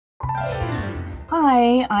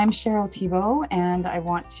Hi, I'm Cheryl Thibault, and I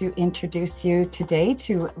want to introduce you today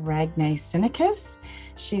to Ragne Sinikas.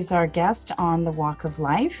 She's our guest on the Walk of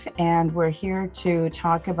Life, and we're here to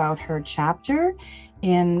talk about her chapter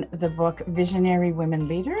in the book Visionary Women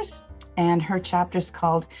Leaders. And her chapter is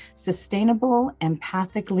called Sustainable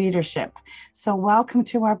Empathic Leadership. So welcome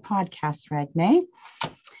to our podcast, Ragne.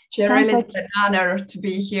 Cheryl, it's an honor to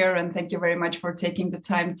be here, and thank you very much for taking the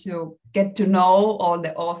time to get to know all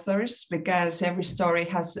the authors, because every story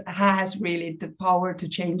has really the power to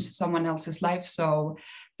change someone else's life. So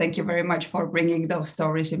thank you very much for bringing those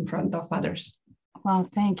stories in front of others. Well,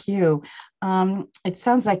 thank you. It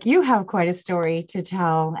sounds like you have quite a story to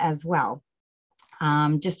tell as well.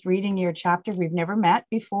 Just reading your chapter, we've never met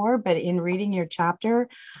before, but in reading your chapter,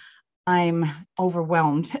 I'm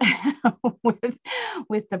overwhelmed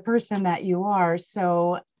with the person that you are.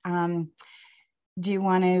 So do you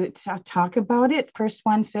want to talk about it? First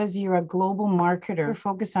one says you're a global marketer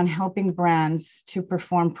focused on helping brands to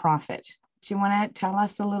perform profit. Do you want to tell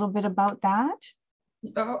us a little bit about that?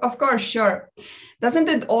 Of course, sure. Doesn't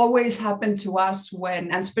it always happen to us and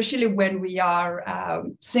especially when we are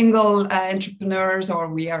single entrepreneurs,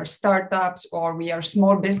 or we are startups, or we are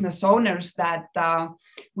small business owners, that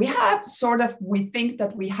we think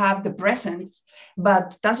that we have the presence,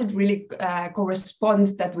 but does it really correspond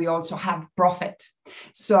that we also have profit?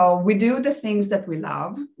 So we do the things that we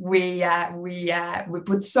love. We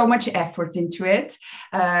put so much effort into it.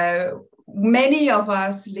 Many of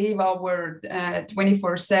us live our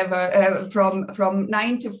 24/7 from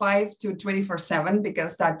 9 to 5 to 24/7,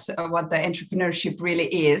 because that's what the entrepreneurship really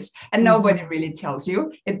is. And nobody really tells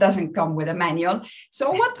you. It doesn't come with a manual.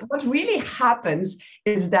 So what really happens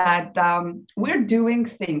is that we're doing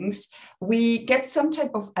things. We get some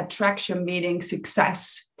type of attraction, meaning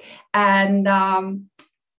success. And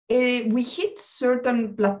we hit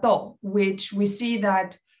certain plateau, which we see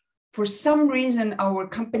that for some reason, our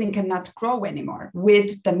company cannot grow anymore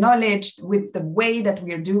with the knowledge, with the way that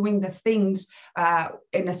we are doing the things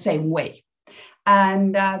in the same way.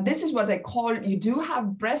 And this is what I call, you do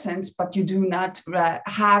have presence, but you do not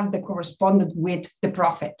have the correspondent with the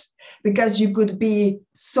profit, because you could be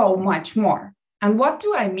so much more. And what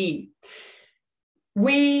do I mean?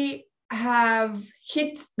 We have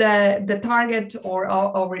hit the target or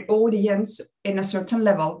our audience in a certain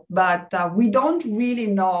level, but we don't really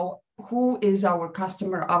know who is our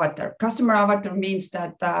customer avatar. Customer avatar means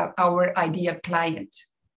that our ideal client.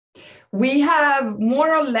 We have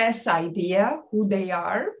more or less idea who they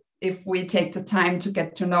are if we take the time to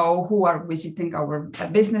get to know who are visiting our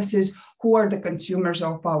businesses, who are the consumers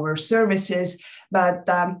of our services. But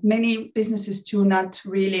many businesses do not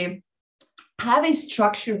really have a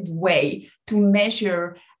structured way to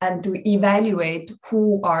measure and to evaluate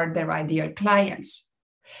who are their ideal clients.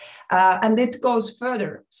 And it goes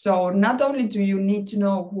further. So not only do you need to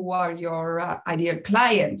know who are your ideal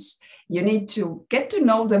clients, you need to get to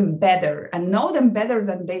know them better, and know them better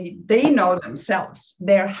than they know themselves,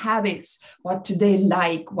 their habits, what do they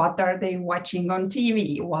like, what are they watching on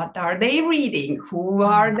TV, what are they reading, who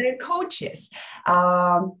are their coaches.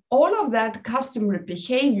 All of that customer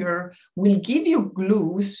behavior will give you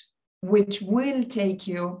clues which will take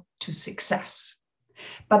you to success.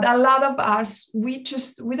 But a lot of us, we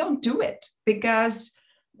don't do it, because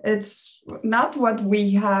it's not what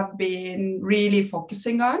we have been really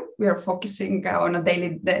focusing on. We are focusing on a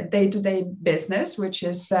day-to-day business, which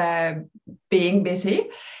is being busy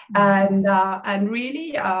and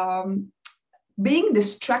really being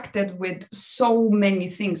distracted with so many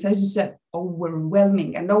things. As you said,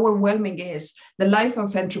 overwhelming. And overwhelming is the life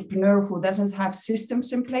of entrepreneur who doesn't have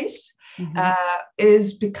systems in place,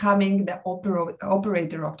 is becoming the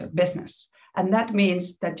operator of their business. And that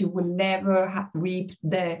means that you will never reap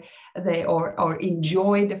or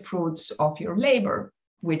enjoy the fruits of your labor,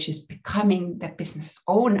 which is becoming the business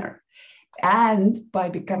owner. And by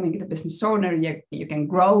becoming the business owner, you can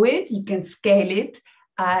grow it, you can scale it,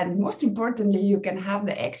 and most importantly, you can have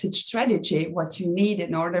the exit strategy, what you need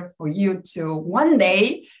in order for you to one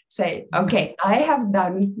day say, okay, I have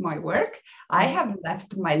done my work, I have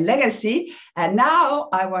left my legacy, and now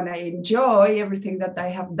I want to enjoy everything that I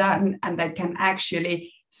have done, and I can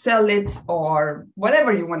actually sell it or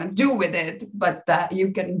whatever you want to do with it, but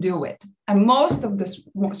you can do it. And most of the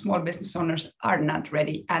small business owners are not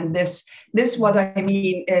ready. And this what I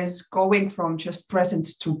mean is going from just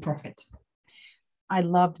presence to profit. I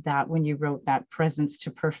loved that when you wrote that, presence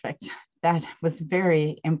to perfect. That was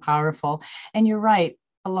very powerful. And you're right.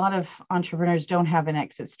 A lot of entrepreneurs don't have an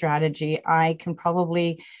exit strategy. I can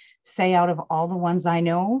probably say out of all the ones I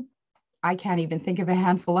know, I can't even think of a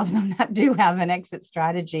handful of them that do have an exit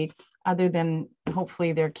strategy, other than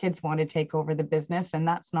hopefully their kids want to take over the business. And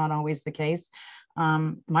that's not always the case.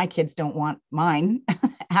 My kids don't want mine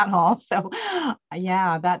at all. So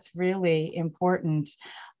yeah, that's really important.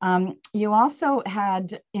 You also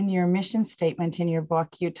had in your mission statement in your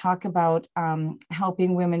book, you talk about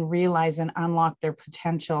helping women realize and unlock their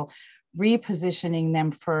potential, repositioning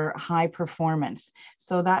them for high performance.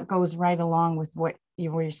 So that goes right along with what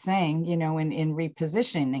you were saying, you know, in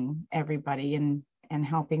repositioning everybody and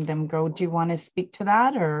helping them grow. Do you want to speak to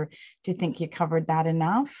that, or do you think you covered that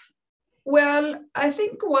enough? Well, I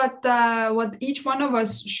think what each one of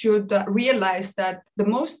us should realize, that the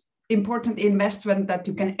most important investment that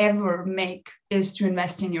you can ever make is to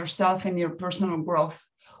invest in yourself and your personal growth.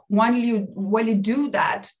 When you do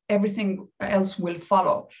that, everything else will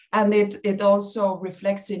follow, and it also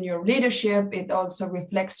reflects in your leadership. It also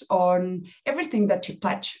reflects on everything that you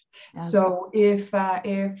touch. Yes. So if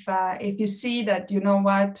you see that, you know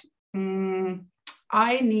what.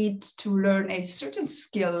 I need to learn a certain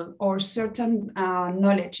skill or certain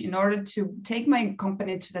knowledge in order to take my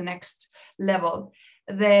company to the next level,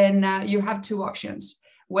 then you have two options: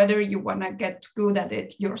 whether you want to get good at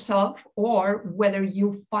it yourself, or whether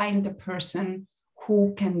you find a person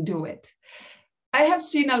who can do it. I have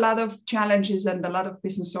seen a lot of challenges, and a lot of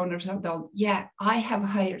business owners have told, yeah, I have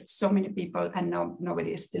hired so many people and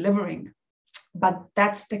nobody is delivering. But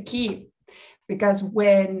that's the key. Because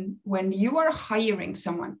when you are hiring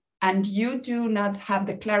someone and you do not have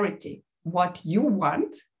the clarity what you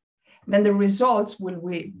want, then the results will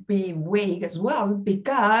be vague as well,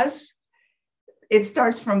 because it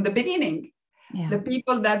starts from the beginning. Yeah. The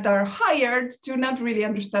people that are hired do not really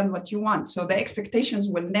understand what you want. So the expectations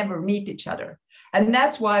will never meet each other. And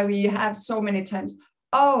that's why we have so many times,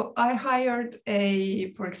 oh, I hired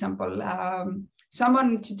for example,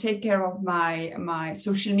 someone to take care of my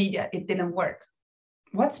social media. It didn't work.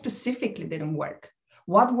 What specifically didn't work?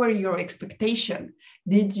 What were your expectations?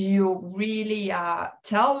 Did you really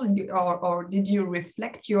tell, or did you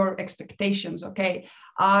reflect your expectations? Okay,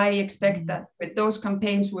 I expect that with those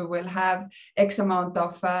campaigns, we will have X amount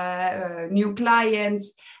of new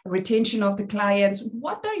clients, retention of the clients.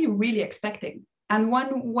 What are you really expecting? And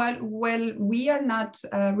when we are not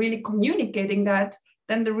really communicating that,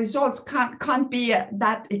 then the results can't be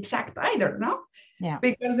that exact either, no? Yeah.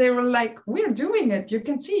 Because they were like, we're doing it. You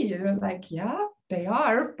can see. You're like, yeah, they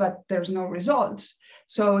are, but there's no results.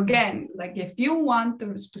 So again, like if you want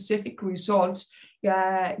the specific results,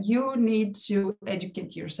 you need to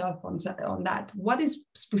educate yourself on that. What is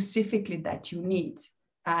specifically that you need?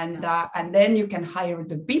 And then you can hire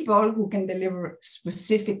the people who can deliver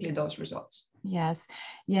specifically those results. Yes.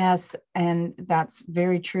 And that's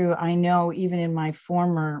very true. I know even in my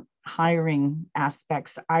former hiring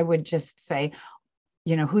aspects, I would just say,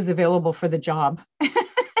 you know, who's available for the job.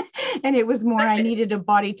 And it was more, I needed a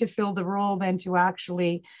body to fill the role than to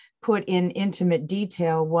actually put in intimate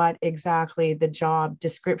detail what exactly the job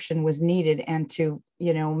description was needed, and to,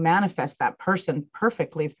 you know, manifest that person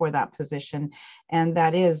perfectly for that position. And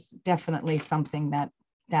that is definitely something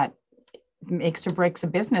that makes or breaks a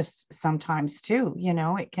business sometimes too. You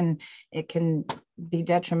know, it can be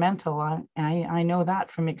detrimental. I know that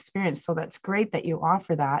from experience. So that's great that you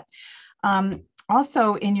offer that.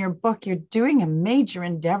 Also, in your book, you're doing a major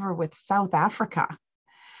endeavor with South Africa.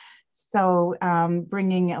 So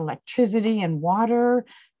bringing electricity and water.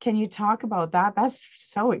 Can you talk about that? That's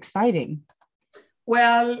so exciting.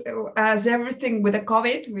 Well, as everything with the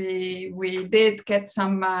COVID, we did get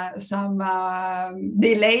some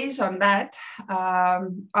delays on that.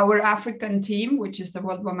 Our African team, which is the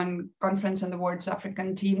World Women Conference and the World's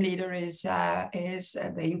African team leader, is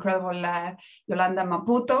the incredible Yolanda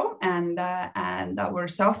Maputo, and our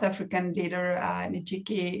South African leader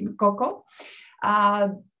Nichiki Nkoko.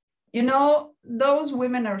 You know, those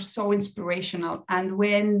women are so inspirational, and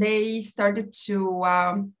when they started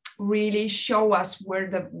to really show us where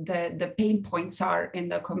the pain points are in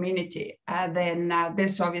the community, then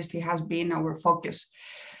this obviously has been our focus.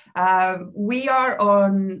 We are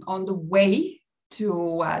on the way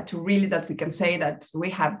to really, that we can say that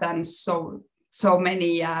we have done so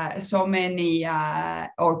many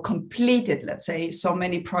or completed, let's say, so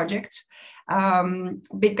many projects.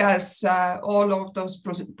 Because all of those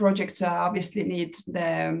projects obviously need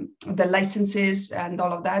the licenses and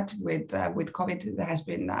all of that. With COVID, it has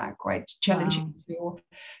been quite challenging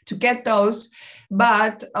to get those.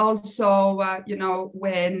 But also, you know,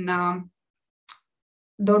 when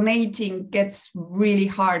donating gets really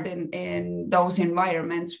hard in those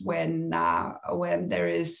environments, when there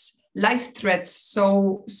is life threats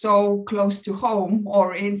so close to home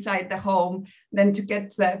or inside the home, then to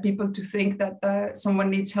get people to think that someone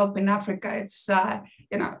needs help in Africa,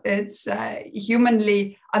 it's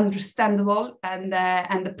humanly understandable. And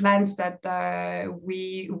the plans that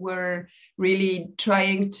we were really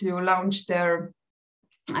trying to launch there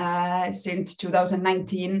since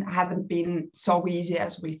 2019 haven't been so easy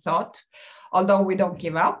as we thought. Although we don't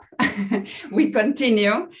give up, we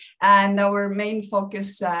continue. And our main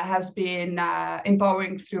focus has been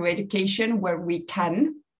empowering through education where we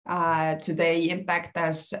can today impact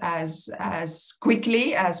as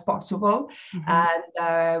quickly as possible.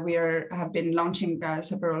 And we have been launching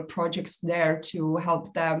several projects there to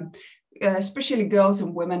help them, especially girls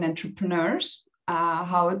and women entrepreneurs,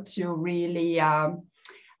 how to really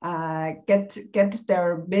get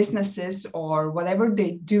their businesses or whatever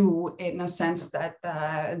they do in a sense that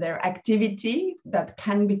their activity that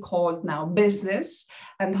can be called now business,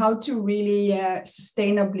 and how to really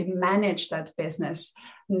sustainably manage that business,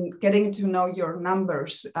 getting to know your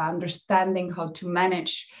numbers, understanding how to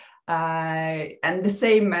manage. And the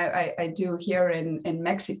same I do here in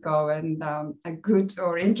Mexico. And a good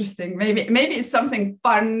or interesting, maybe it's something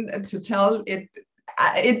fun to tell.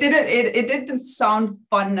 It didn't sound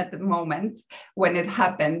fun at the moment when it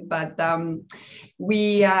happened, but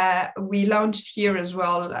we launched here as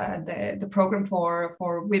well the program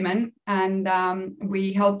for women, and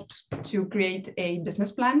we helped to create a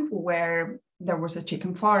business plan where there was a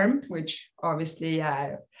chicken farm, which obviously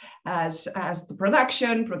as the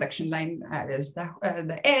production line is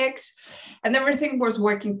the eggs, and everything was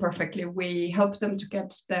working perfectly. We helped them to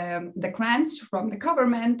get the grants from the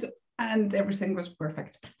government, and everything was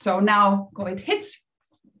perfect. So now COVID hits,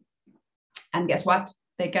 and guess what?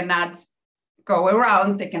 They cannot go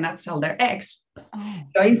around, they cannot sell their eggs.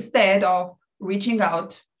 So instead of reaching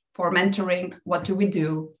out for mentoring, what do we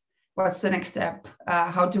do? What's the next step?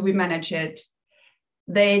 How do we manage it?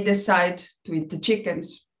 They decide to eat the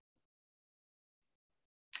chickens.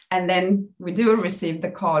 And then we do receive the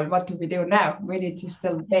call. What do we do now? We need to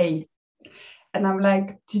still pay. And I'm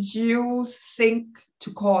like, did you think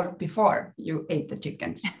to call before you ate the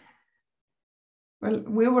chickens? Well,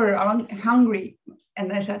 we were hungry.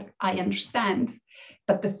 And I said, I understand.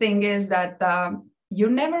 But the thing is that you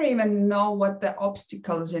never even know what the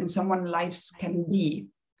obstacles in someone's lives can be.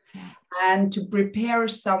 And to prepare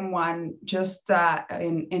someone just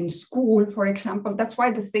in school, for example, that's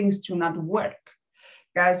why the things do not work.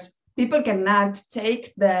 Because people cannot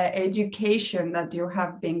take the education that you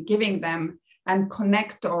have been giving them and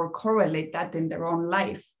connect or correlate that in their own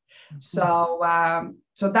life. So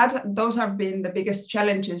those have been the biggest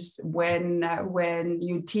challenges when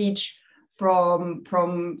you teach from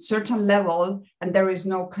certain level and there is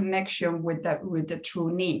no connection with the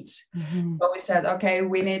true needs. So we said, okay,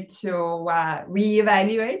 we need to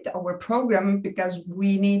reevaluate our program because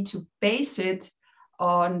we need to base it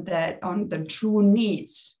on the true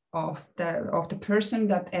needs of the person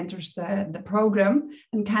that enters the program,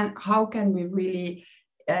 and how can we really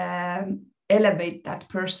elevate that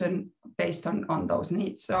person based on those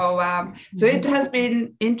needs. So it has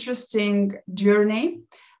been interesting journey.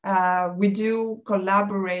 We do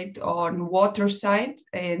collaborate on water side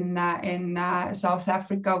in South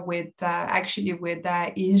Africa with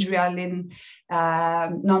Israeli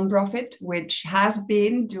nonprofit, which has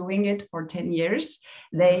been doing it for 10 years.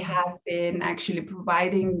 They have been actually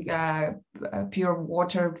providing pure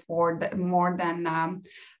water for more than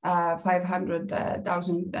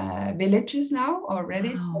 500,000 villages now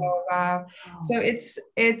already. Wow. So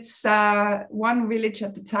it's one village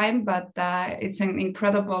at a time, but it's an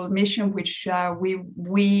incredible mission which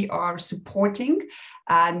we are supporting,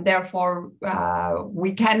 and therefore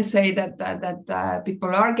we can say that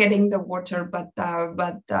people are getting the water, but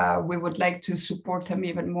we would like to support them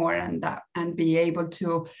even more and be able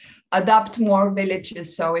to adopt more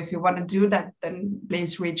villages. So if you want to do that, then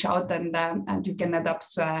please reach out and you can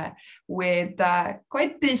adopt with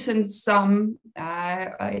quite decent sum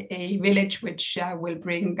a village which will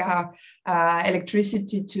bring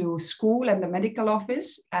electricity to school and the medical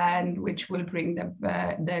office, and which will bring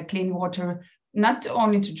the clean water not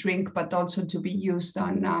only to drink but also to be used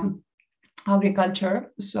on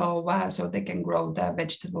agriculture, so they can grow the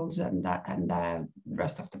vegetables and the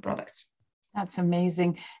rest of the products. That's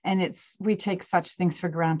amazing. And we take such things for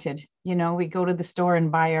granted. You know, we go to the store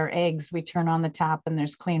and buy our eggs, we turn on the tap and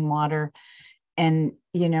there's clean water. And,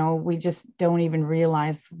 you know, we just don't even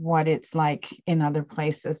realize what it's like in other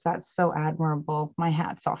places. That's so admirable. My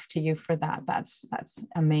hat's off to you for that. That's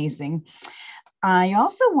amazing. I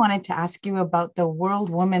also wanted to ask you about the World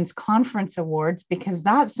Women's Conference Awards, because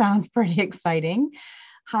that sounds pretty exciting.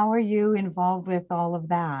 How are you involved with all of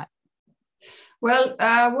that? Well,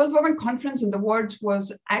 World Women Conference in the Words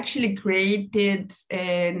was actually created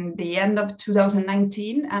in the end of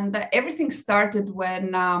 2019. And everything started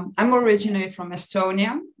when I'm originally from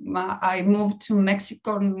Estonia. I moved to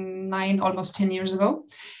Mexico almost 10 years ago.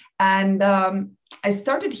 And I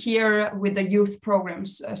started here with the youth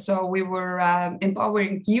programs. So we were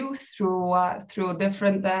empowering youth through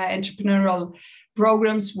different entrepreneurial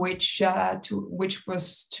programs, which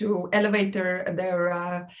was to elevate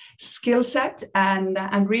their skill set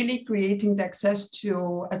and really creating the access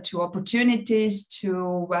to opportunities,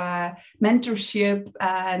 to mentorship,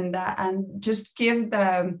 and just give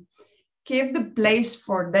the place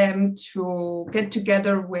for them to get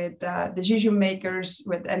together with decision makers,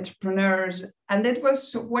 with entrepreneurs. And it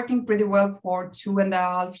was working pretty well for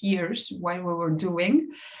 2.5 years while we were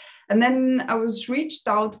doing. And then I was reached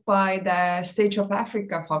out by the Stage of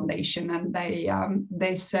Africa Foundation, and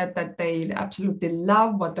they said that they absolutely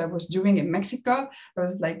love what I was doing in Mexico. I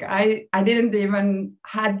was like, I didn't even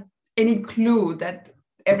had any clue that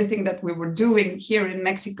everything that we were doing here in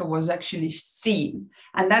Mexico was actually seen.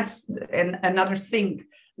 And that's another thing,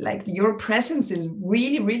 like your presence is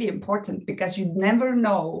really, really important, because you never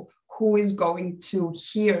know who is going to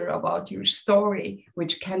hear about your story,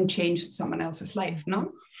 which can change someone else's life,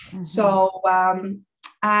 no? Mm-hmm. So,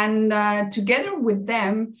 together with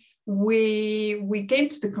them, we came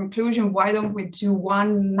to the conclusion, why don't we do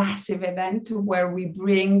one massive event where we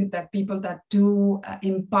bring the people that do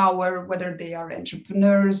empower, whether they are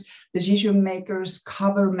entrepreneurs, decision makers,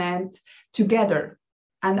 government, together,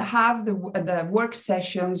 and have the work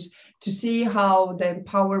sessions to see how the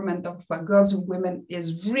empowerment of girls and women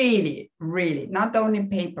is really, really not only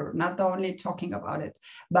paper, not only talking about it,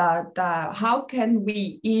 but how can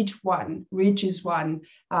we each one with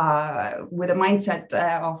a mindset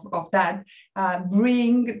of that,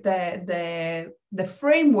 bring the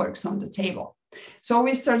frameworks on the table. So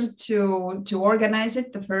we started to organize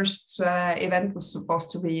it. The first event was supposed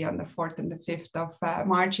to be on the 4th and the 5th of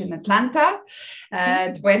March in Atlanta,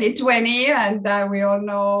 2020. And we all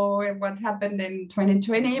know what happened in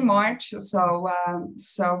 2020, March. So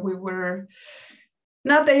we were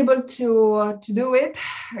not able to do it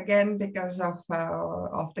again because of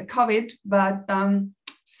the COVID. But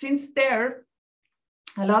since there,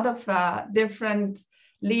 a lot of different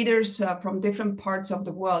leaders from different parts of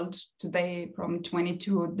the world, today from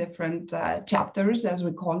 22 different chapters, as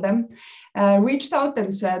we call them, reached out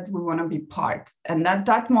and said, we want to be part. And at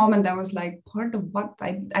that moment, I was like, part of what?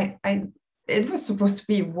 It was supposed to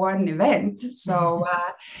be one event. So,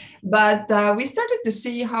 but we started to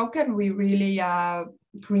see how can we really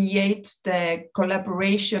create the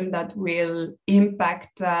collaboration that will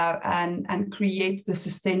impact and create the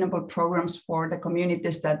sustainable programs for the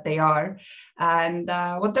communities that they are, and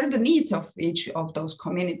what are the needs of each of those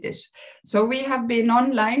communities. So we have been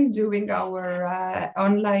online doing our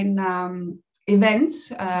online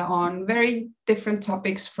events on very different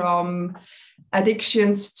topics, from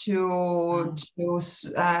addictions to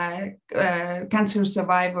cancer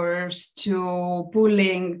survivors, to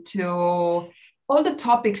bullying, to all the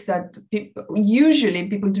topics that usually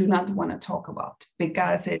people do not want to talk about,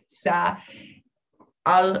 because it's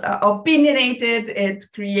opinionated. It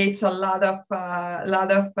creates a lot of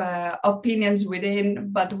opinions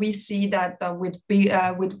within. But we see that with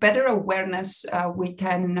better awareness, we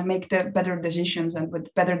can make the better decisions, and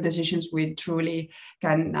with better decisions, we truly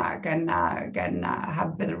can have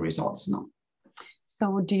better results. No.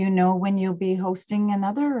 So, do you know when you'll be hosting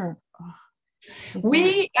another?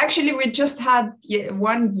 We just had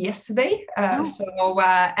one yesterday. We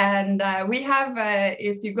have,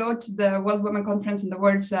 if you go to the World Women Conference in the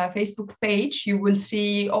Words Facebook page, you will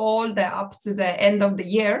see all the up to the end of the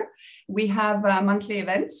year. We have monthly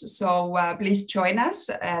events, so please join us.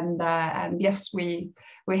 And yes, we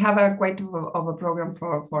have a quite of a program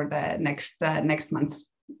for the next month.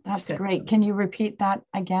 That's great. Can you repeat that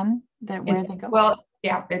again? Where they go? Well,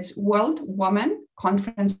 yeah, it's World Women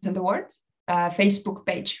Conference in the Words. Facebook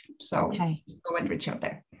page. So go and reach out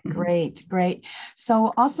there. Great.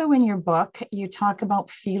 So also in your book, you talk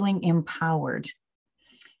about feeling empowered.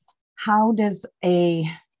 How does a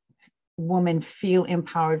woman feel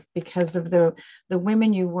empowered? Because of the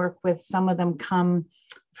women you work with, some of them come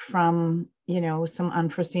from, some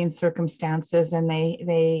unforeseen circumstances, and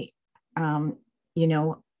they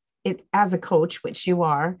it as a coach, which you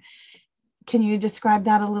are. Can you describe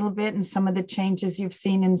that a little bit, and some of the changes you've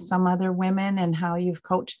seen in some other women and how you've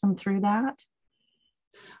coached them through that?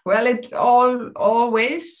 Well, it all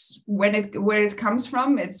always where it comes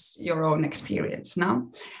from, it's your own experience now.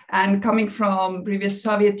 And coming from previous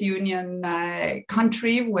Soviet Union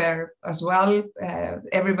country, where as well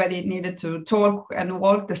everybody needed to talk and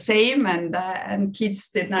walk the same, and kids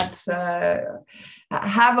did not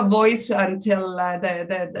have a voice until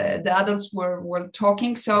the adults were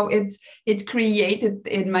talking. So it created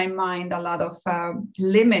in my mind a lot of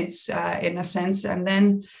limits in a sense, and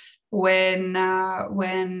then when I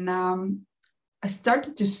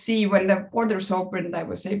started to see, when the borders opened, I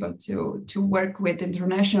was able to work with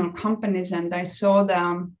international companies, and I saw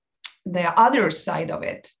the other side of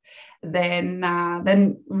it. Then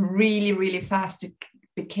really fast it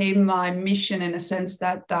became my mission, in a sense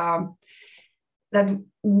that that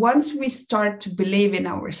once we start to believe in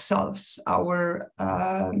ourselves, our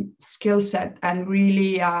skill set, and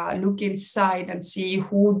really look inside and see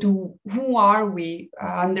who are we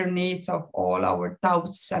underneath of all our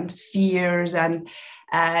doubts and fears, and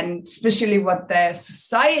especially what the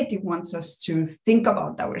society wants us to think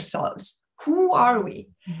about ourselves. Who are we?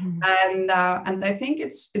 Mm-hmm. And I think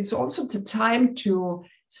it's also the time to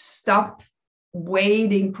stop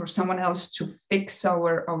waiting for someone else to fix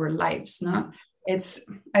our lives. No?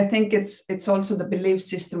 I think it's also the belief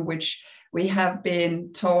system which we have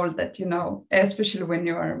been told that, especially when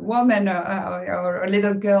you're a woman or a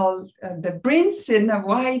little girl, the prince in a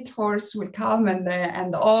white horse will come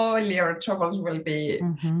and all your troubles will be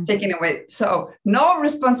taken away. So no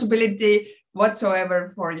responsibility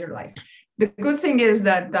whatsoever for your life. The good thing is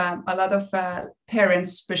that a lot of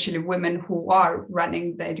parents, especially women who are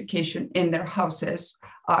running the education in their houses,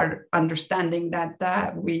 are understanding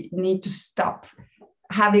that we need to stop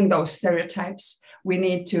having those stereotypes. We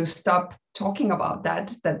need to stop talking about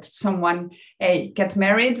that someone, hey, get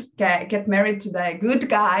married to the good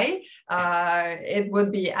guy. It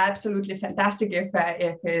would be absolutely fantastic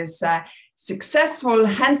if he's successful,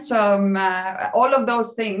 handsome, all of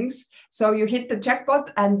those things. So you hit the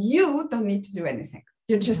jackpot and you don't need to do anything.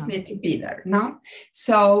 You just need to be there. No?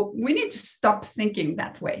 So we need to stop thinking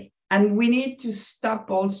that way. And we need to stop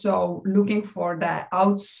also looking for the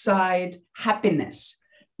outside happiness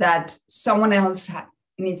that someone else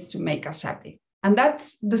needs to make us happy. And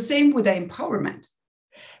that's the same with the empowerment,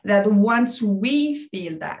 that once we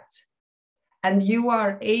feel that, and you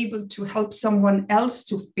are able to help someone else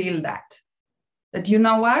to feel that you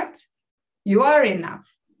know what, you are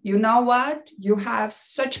enough. You know what, you have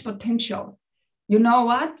such potential. You know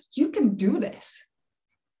what, you can do this.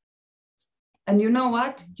 And you know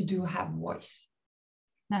what? You do have voice.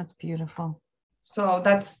 That's beautiful. So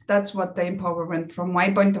that's what the empowerment from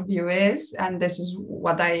my point of view is. And this is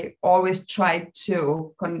what I always try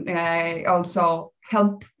to also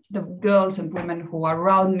help the girls and women who are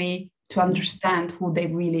around me to understand who they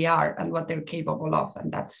really are and what they're capable of.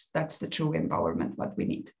 And that's the true empowerment, what we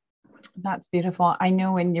need. That's beautiful. I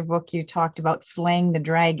know in your book you talked about slaying the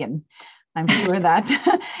dragon. I'm sure that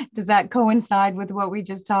does that coincide with what we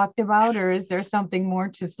just talked about, or is there something more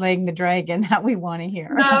to slaying the dragon that we want to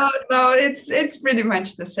hear? No, it's pretty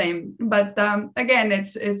much the same. But again,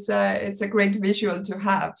 it's a great visual to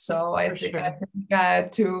have. So I think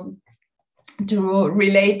to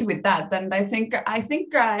relate with that, and I think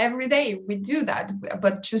every day we do that,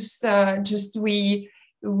 but just we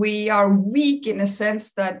are weak in a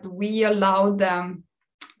sense that we allow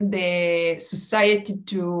the society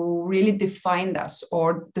to really define us,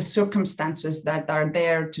 or the circumstances that are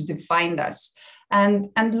there to define us, and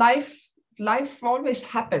life always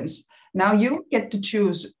happens. Now you get to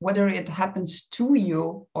choose whether it happens to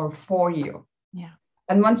you or for you. Yeah.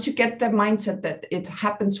 And once you get the mindset that it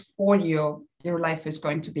happens for you, your life is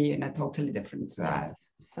going to be in a totally different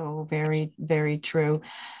So very, very true.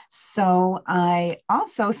 So I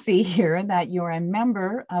also see here that you're a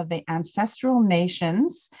member of the Ancestral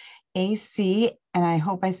Nations AC, and I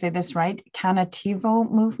hope I say this right,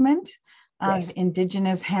 Kanativo movement of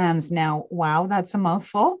Indigenous hands. Now, wow, that's a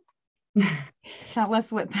mouthful. Tell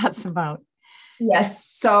us what that's about. Yes.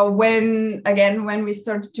 So when we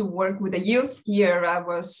started to work with the youth here, I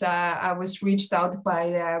was reached out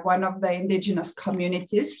by one of the indigenous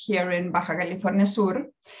communities here in Baja California Sur,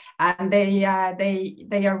 and they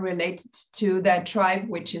are related to the tribe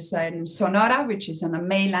which is in Sonora, which is on the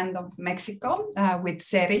mainland of Mexico, with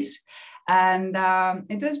Seris, and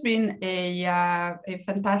it has been a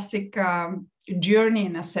fantastic journey,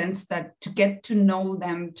 in a sense, that to get to know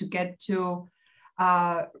them, to get to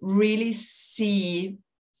really see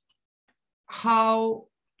how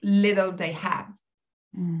little they have,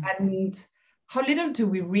 and how little do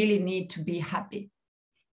we really need to be happy.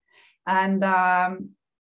 And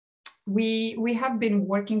we have been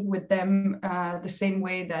working with them the same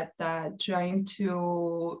way that trying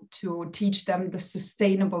to teach them the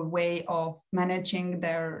sustainable way of managing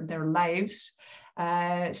their lives,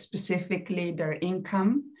 specifically their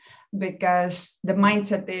income, because the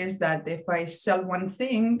mindset is that if I sell one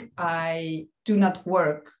thing, I do not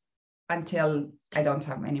work until I don't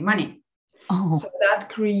have any money. Oh. So that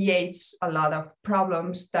creates a lot of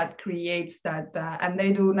problems. That creates that, and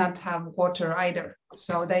they do not have water either.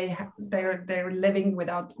 So they're living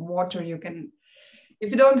without water.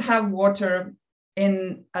 If you don't have water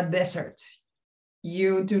in a desert,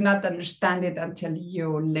 you do not understand it until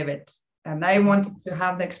you live it. And I wanted to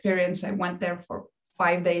have the experience. I went there for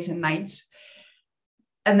 5 days and nights,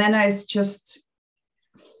 and then I just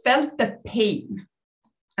felt the pain,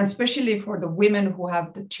 especially for the women who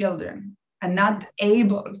have the children and not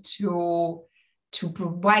able to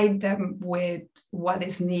provide them with what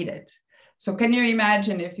is needed. So can you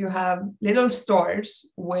imagine if you have little stores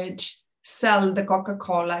which sell the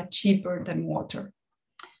Coca-Cola cheaper than water?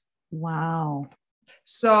 Wow.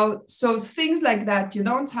 So things like that. You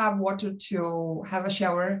don't have water to have a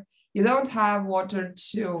shower. You don't have water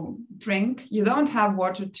to drink. You don't have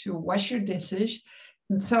water to wash your dishes.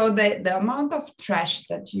 So the amount of trash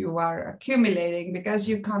that you are accumulating, because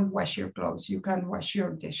you can't wash your clothes, you can't wash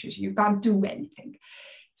your dishes, you can't do anything.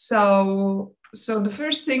 So the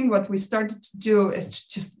first thing what we started to do is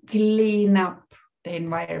to just clean up the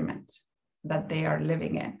environment that they are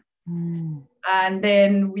living in. And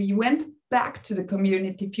then we went back to the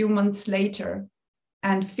community a few months later,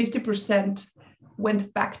 and 50%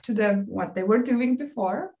 went back to what they were doing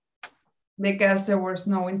before, because there was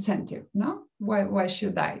no incentive. No, why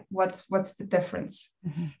should I? What's the difference?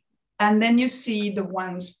 Mm-hmm. And then you see the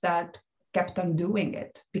ones that kept on doing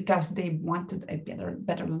it because they wanted a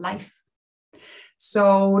better life.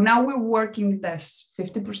 So now we're working this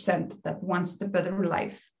 50% that wants the better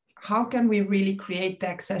life. How can we really create the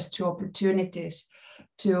access to opportunities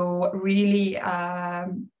to really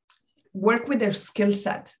work with their skill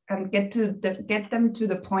set and get them to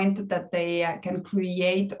the point that they can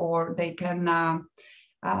create, or they can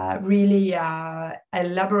really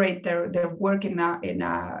elaborate their work in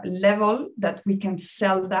a level that we can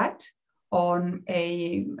sell that on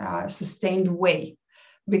a sustained way.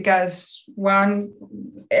 Because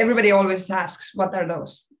everybody always asks, what are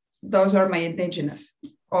those? Those are my indigenous,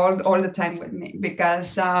 all the time with me,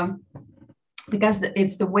 because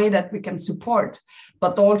it's the way that we can support,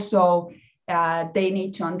 but also they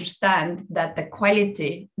need to understand that the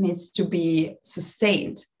quality needs to be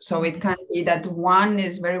sustained. So it can't be that one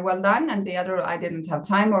is very well done and the other, I didn't have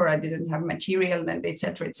time, or I didn't have material, and et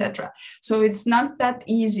cetera, et cetera. So it's not that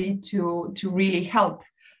easy to really help,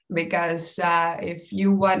 because if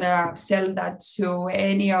you want to sell that to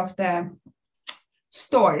any of the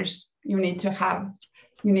stores, you need to have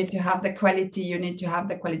the quality, you need to have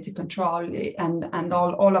the quality control and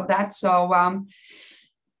all of that. So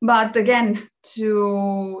but again,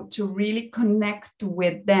 to really connect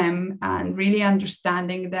with them and really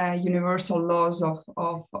understanding the universal laws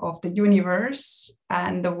of the universe,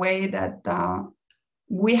 and the way that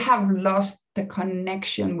we have lost the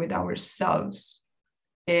connection with ourselves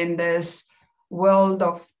in this world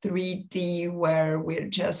of 3D, where we're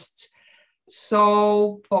just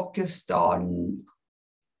so focused on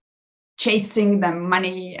chasing the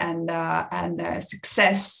money and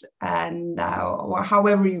success, and or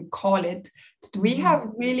however you call it, we have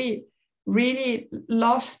really, really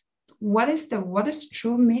lost what is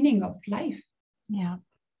true meaning of life. Yeah.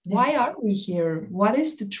 Why are we here? What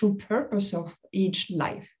is the true purpose of each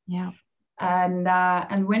life? Yeah.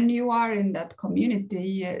 And when you are in that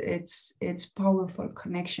community, it's powerful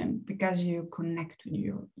connection, because you connect with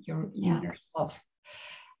your inner self.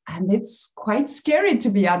 And it's quite scary, to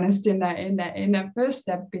be honest, in a first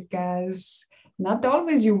step, because not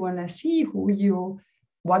always you want to see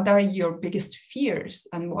what are your biggest fears,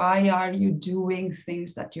 and why are you doing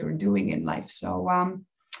things that you're doing in life.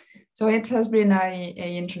 So it has been a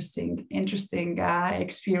interesting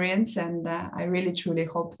experience, and I really truly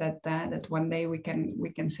hope that one day we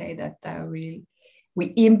can say that we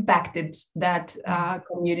impacted that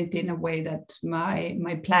community in a way that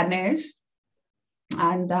my plan is.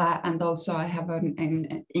 And also I have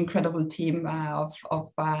an incredible team of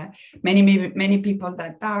many people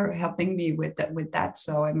that are helping me with that.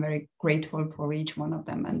 So I'm very grateful for each one of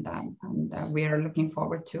them, and we are looking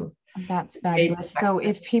forward to. That's fabulous. So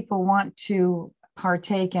if people want to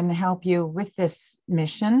partake and help you with this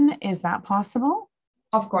mission, is that possible?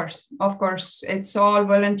 Of course. It's all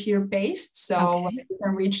volunteer based. So you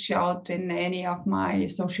can reach out in any of my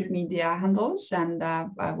social media handles, and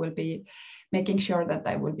I will be making sure that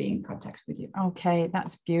I will be in contact with you. Okay,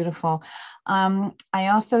 that's beautiful. I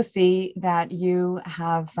also see that you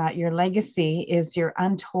have your legacy is your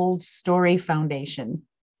Untold Story Foundation.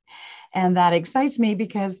 And that excites me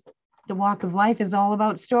because the walk of life is all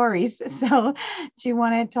about stories. So do you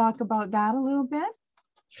want to talk about that a little bit?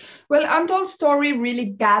 Well, Untold Story really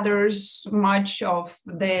gathers much of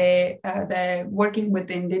the working with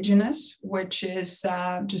the indigenous, which is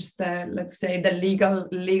just the, let's say, the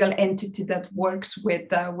legal entity that works with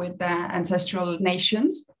the ancestral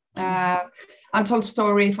nations. Untold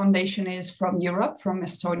Story Foundation is from Europe, from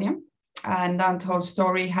Estonia. And Untold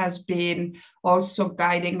Story has been also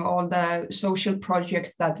guiding all the social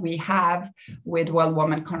projects that we have with World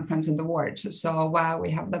Women Conference in the world. So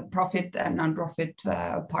we have the profit and non-profit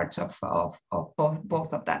parts of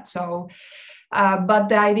both of that. So, but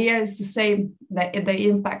the idea is the same, the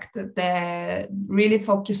impact, the really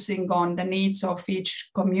focusing on the needs of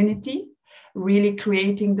each community, really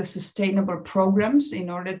creating the sustainable programs in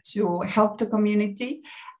order to help the community,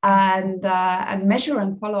 and measure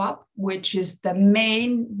and follow up, which is the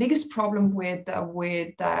biggest problem with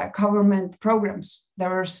government programs.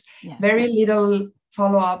 There's very little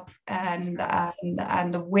follow up, and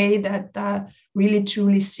the way that really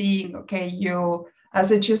truly seeing, okay, you,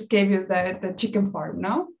 as I just gave you the chicken farm,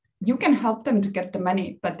 now you can help them to get the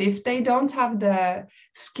money, but if they don't have the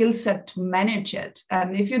skill set to manage it,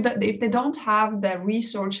 and if they don't have the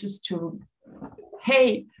resources to,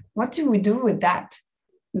 hey, what do we do with that?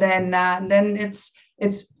 Then it's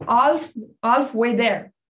halfway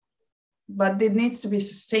there, but it needs to be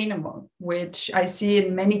sustainable, which I see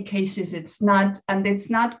in many cases it's not, and it's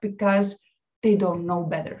not because they don't know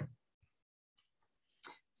better.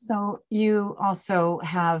 So you also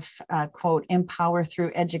have quote, empower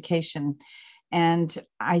through education. And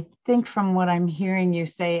I think from what I'm hearing you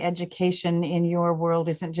say, education in your world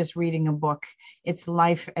isn't just reading a book, it's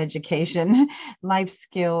life education, life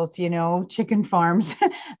skills, chicken farms,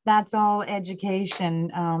 that's all education,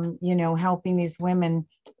 helping these women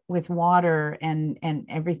with water and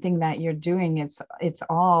everything that you're doing. It's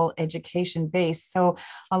all education based. So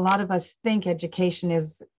a lot of us think education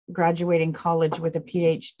is graduating college with a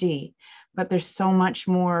PhD, but there's so much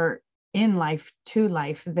more in life to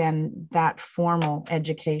life than that formal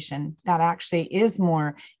education that actually is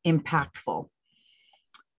more impactful.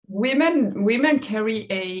 Women carry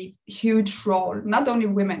a huge role. Not only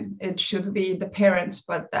women, it should be the parents,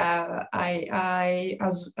 but I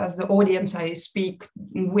as the audience I speak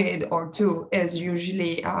with or to is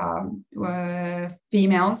usually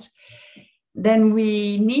females. Then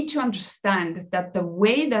we need to understand that the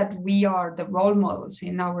way that we are the role models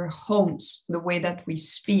in our homes, the way that we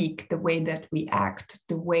speak, the way that we act,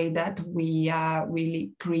 the way that we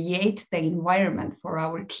really create the environment for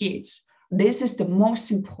our kids, this is the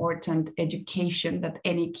most important education that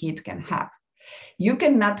any kid can have. You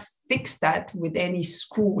cannot fix that with any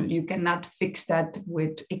school. You cannot fix that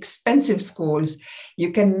with expensive schools.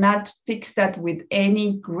 You cannot fix that with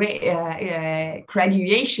any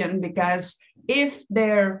graduation, because if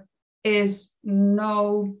there is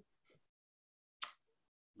no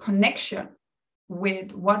connection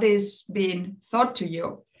with what is being taught to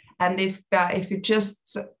you, and if you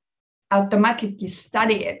just automatically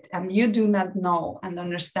study it and you do not know and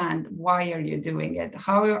understand why are you doing it,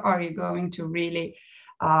 how are you going to really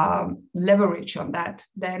leverage on that,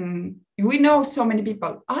 then we know so many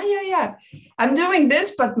people, I'm doing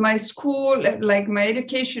this, but my school, like my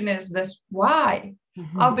education is this. Why?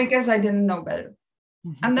 Mm-hmm. Because I didn't know better.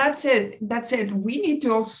 Mm-hmm. And that's it. We need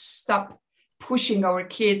to also stop pushing our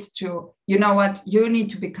kids to, you know what, you need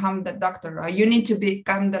to become the doctor, or you need to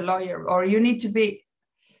become the lawyer, or you need to be.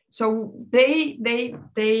 So they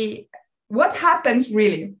what happens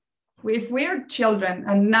really if we're children,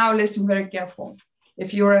 and now listen very careful,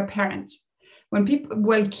 if you're a parent,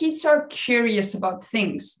 when kids are curious about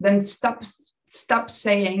things, then stop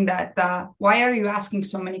saying that, why are you asking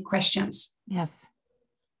so many questions? Yes.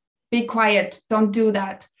 Be quiet, don't do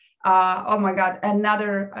that. Oh my God,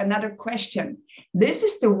 another question. This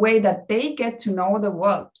is the way that they get to know the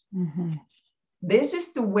world. Mm-hmm. This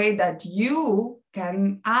is the way that you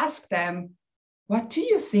can ask them, what do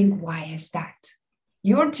you think? Why is that?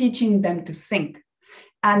 You're teaching them to think.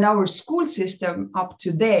 And our school system up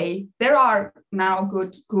today, there are now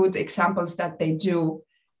good examples that they do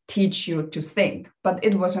teach you to think, but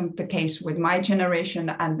it wasn't the case with my generation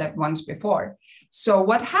and the ones before. So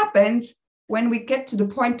what happens when we get to the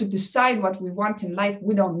point to decide what we want in life,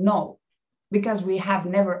 we don't know, because we have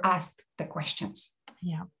never asked the questions.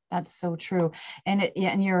 Yeah. That's so true. And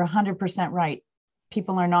you're 100% right.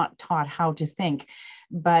 people are not taught how to think.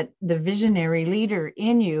 But the visionary leader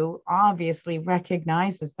in you obviously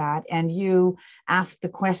recognizes that, and you ask the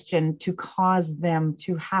question to cause them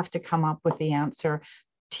to have to come up with the answer,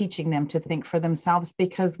 teaching them to think for themselves.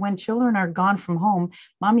 Because when children are gone from home,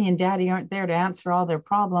 mommy and daddy aren't there to answer all their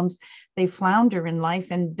problems. They flounder in life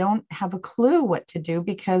and don't have a clue what to do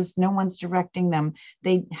because no one's directing them.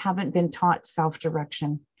 They haven't been taught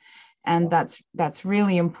self-direction. And that's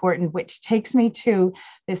really important, which takes me to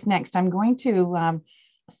this next. I'm going to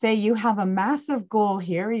say you have a massive goal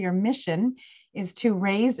here. Your mission is to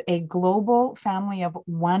raise a global family of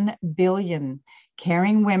 1 billion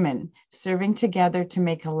caring women serving together to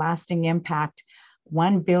make a lasting impact.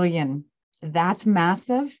 1 billion. That's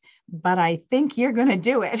massive, but I think you're going to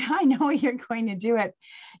do it. I know you're going to do it.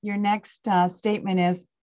 Your next statement is,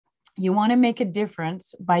 you want to make a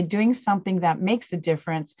difference by doing something that makes a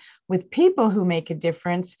difference with people who make a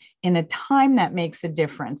difference in a time that makes a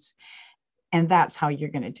difference. And that's how you're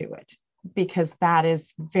going to do it, because that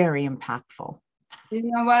is very impactful. You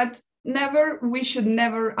know what? We should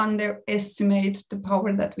never underestimate the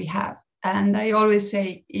power that we have. And I always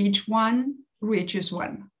say, each one reaches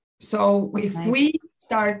one. So if we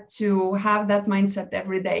start to have that mindset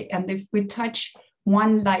every day, and if we touch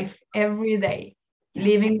one life every day,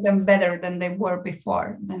 leaving them better than they were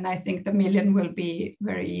before, then I think the million will be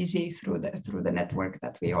very easy through the network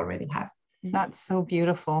that we already have. That's so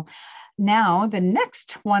beautiful. Now, the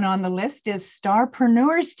next one on the list is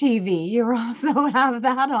Starpreneurs TV. You also have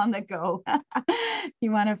that on the go.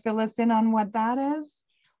 You want to fill us in on what that is?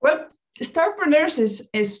 Well, Starpreneurs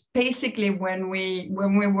is basically when we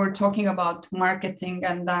were talking about marketing,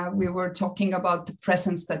 and we were talking about the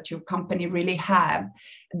presence that your company really have,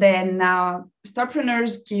 then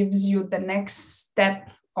Starpreneurs gives you the next step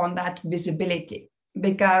on that visibility.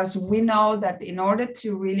 Because we know that in order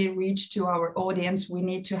to really reach to our audience, we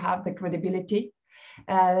need to have the credibility.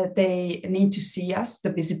 They need to see us, the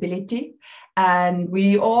visibility. And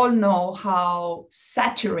we all know how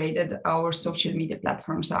saturated our social media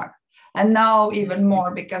platforms are. And now even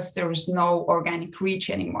more, because there is no organic reach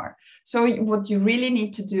anymore. So what you really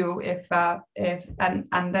need to do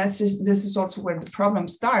and this is also where the problem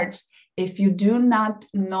starts, if you do not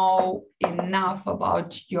know enough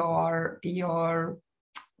about your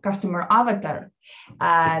customer avatar,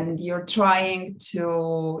 and you're trying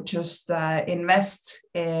to just invest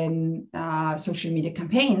in social media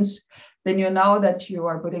campaigns, then you know that you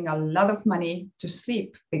are putting a lot of money to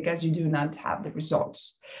sleep because you do not have the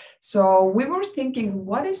results. So we were thinking,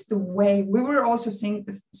 what is the way? We were also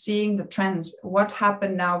seeing the trends. What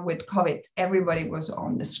happened now with COVID? Everybody was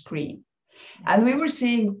on the screen. And we were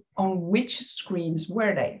seeing on which screens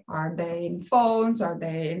were they? Are they in phones? Are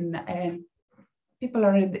they in people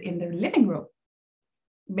are in their living room?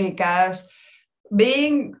 Because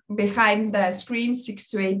being behind the screen 6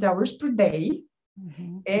 to 8 hours per day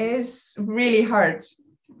is really hard.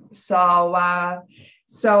 So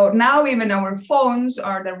now even our phones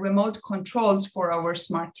are the remote controls for our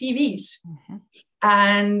smart TVs.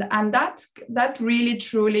 And that really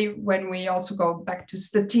truly, when we also go back to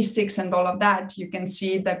statistics and all of that, you can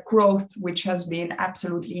see the growth, which has been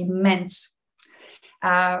absolutely immense.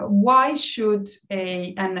 Why should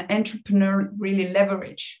an entrepreneur really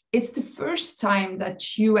leverage? It's the first time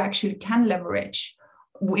that you actually can leverage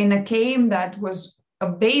in a game that was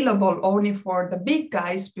available only for the big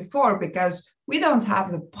guys before, because we don't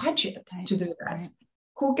have the budget to do that.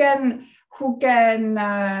 Who can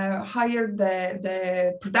hire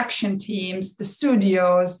the production teams, the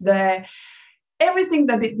studios, everything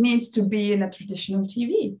that it needs to be in a traditional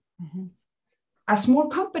TV? A small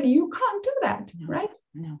company, you can't do that, right?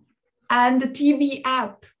 No. And the TV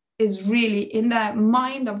app is really in the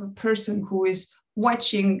mind of a person who is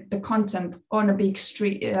watching the content on a big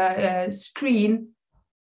screen.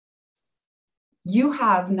 You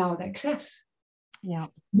have now the access. Yeah.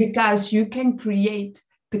 Because you can create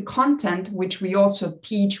the content, which we also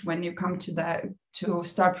teach when you come to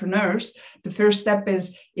Starpreneurs. The first step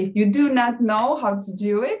is, if you do not know how to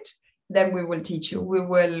do it, then we will teach you. We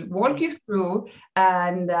will walk you through,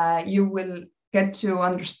 and you will get to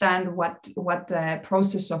understand what the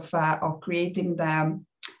process of creating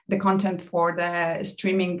the content for the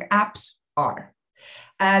streaming apps are.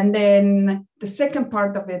 And then the second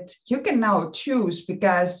part of it, you can now choose,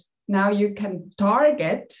 because now you can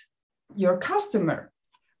target your customer,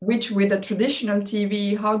 which with a traditional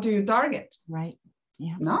TV, how do you target? Right.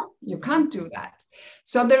 Yeah. No, you can't do that.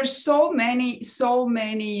 So there's so many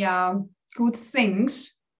good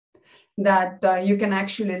things that you can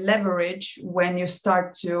actually leverage when you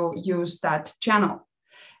start to use that channel.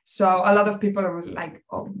 So a lot of people are like,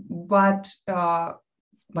 oh, but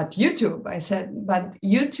YouTube, I said, but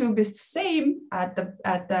YouTube is the same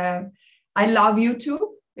I love YouTube.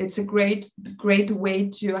 It's a great way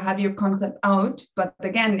to have your content out. But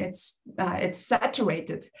again, it's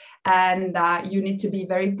saturated, and you need to be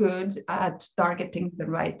very good at targeting the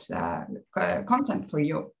right content for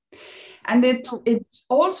you. And it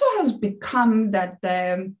also has become that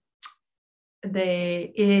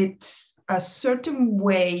it's a certain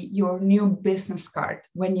way your new business card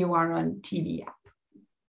when you are on TV app,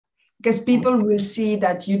 because people will see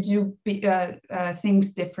that you do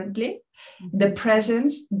things differently. The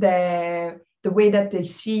presence, the way that they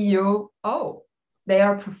see you, they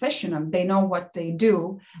are professional, they know what they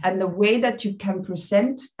do, and the way that you can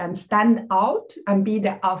present and stand out and be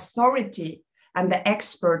the authority and the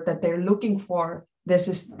expert that they're looking for. This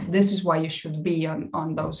is why you should be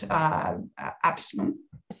on those apps.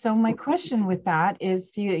 So my question with that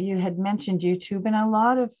is, you had mentioned YouTube, and a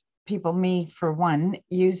lot of people, me for one,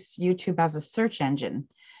 use YouTube as a search engine.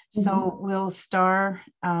 So will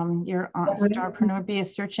your Starpreneur be a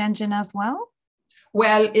search engine as well?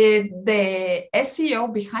 Well, the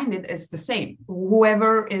SEO behind it is the same.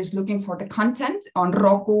 Whoever is looking for the content on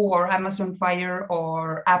Roku or Amazon Fire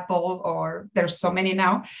or Apple, or there's so many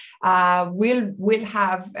now, will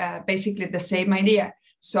have basically the same idea.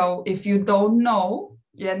 So if you don't know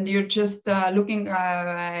and you're just looking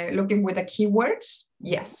with the keywords,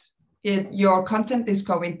 yes, your content is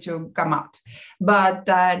going to come out. But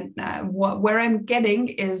where I'm getting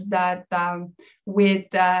is that with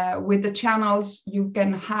the channels, you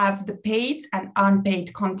can have the paid and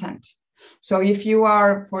unpaid content. So if you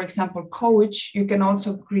are, for example, coach, you can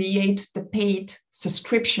also create the paid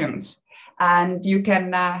subscriptions. And you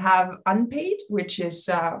can have unpaid, which is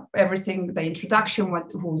everything, the introduction,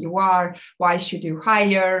 who you are, why should you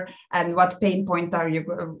hire, and what pain point are you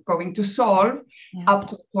going to solve, up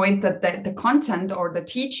to the point that the content or the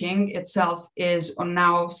teaching itself is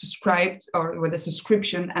now subscribed or with a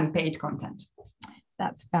subscription and paid content.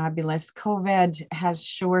 That's fabulous. COVID has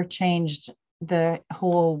sure changed the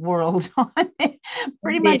whole world on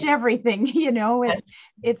pretty much everything.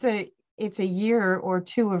 It's a year or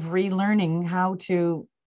two of relearning how to,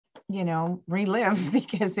 relive,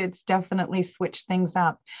 because it's definitely switched things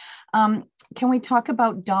up. Can we talk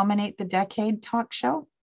about Dominate the Decade talk show?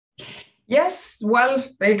 Yes, well,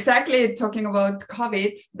 exactly. Talking about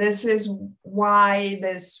COVID, this is why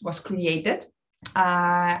this was created.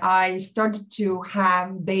 I started to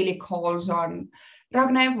have daily calls on,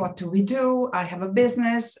 Ragne, what do we do? I have a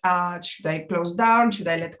business. Should I close down? Should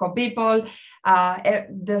I let go people?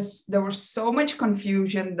 There was so much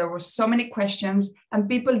confusion. There were so many questions, and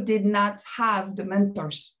people did not have the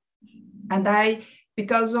mentors. And I,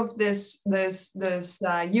 because of this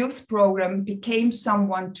youth program, became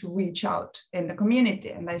someone to reach out in the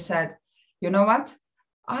community. And I said, you know what?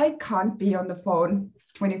 I can't be on the phone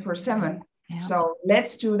 24/7. Yeah. So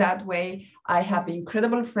let's do that way. I have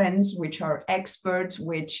incredible friends which are experts,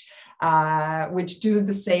 which do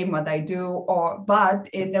the same what I do, but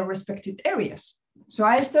in their respective areas. So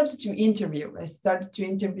I started to interview.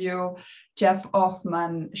 Jeff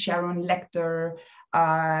Hoffman, Sharon Lecter,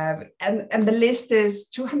 and the list is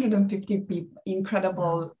 250 people,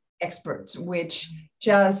 incredible experts, which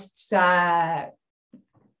just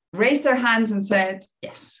raised their hands and said,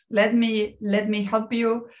 yes, let me help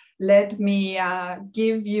you. Let me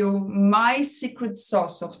give you my secret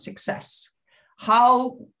sauce of success.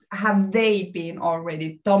 How have they been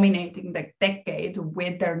already dominating the decade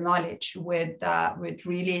with their knowledge, with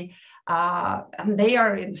really, and they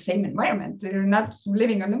are in the same environment. They're not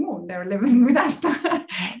living on the moon; they're living with us.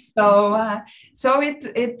 So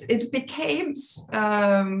it became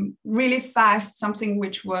really fast something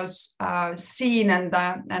which was seen, and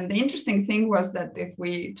the interesting thing was that if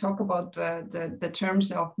we talk about the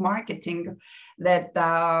terms of marketing, that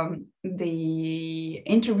the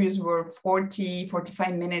interviews were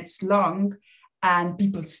 45 minutes long, and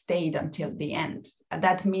people stayed until the end.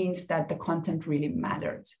 That means that the content really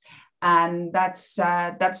mattered. And that's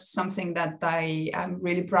something that I am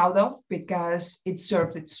really proud of, because it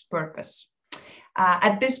serves its purpose.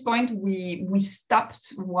 At this point, we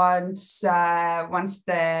stopped once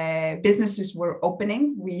the businesses were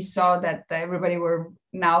opening. We saw that everybody were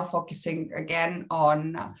now focusing again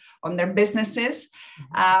on their businesses.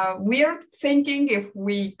 We are thinking if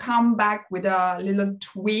we come back with a little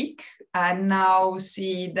tweak and now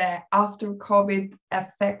see the after COVID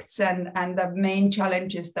effects and the main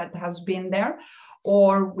challenges that has been there,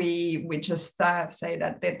 or we just say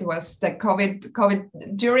that it was the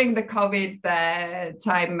COVID during the COVID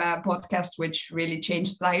time podcast, which really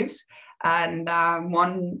changed lives. and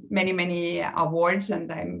won many, many awards.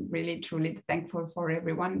 And I'm really, truly thankful for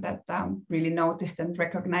everyone that really noticed and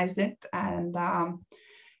recognized it. And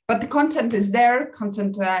but the content is there.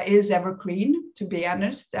 Content is evergreen, to be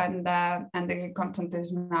honest, and the content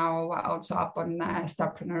is now also up on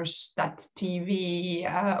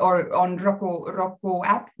starpreneurs.tv or on Roku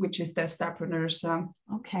app, which is the Starpreneurs.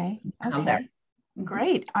 Okay. There.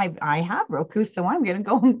 Great. I have Roku, so I'm going to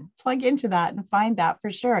go and plug into that and find that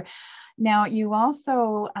for sure. Now, you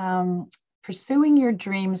also pursuing your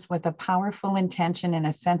dreams with a powerful intention and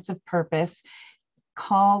a sense of purpose,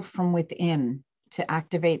 call from within to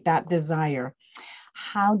activate that desire.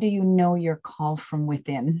 How do you know your call from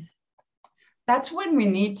within? That's when we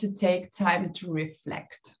need to take time to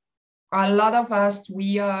reflect. A lot of us,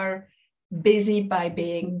 we are busy by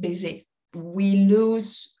being busy. We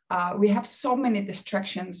lose, we have so many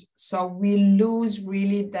distractions. So we lose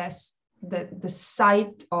really the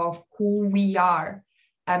sight of who we are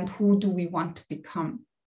and who do we want to become.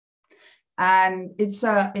 And it's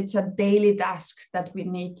a daily task that we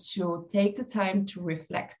need to take the time to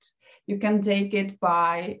reflect. You can take it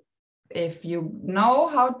by, if you know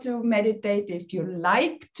how to meditate, if you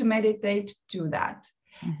like to meditate, do that.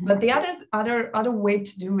 Mm-hmm. But the other way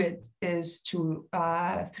to do it is to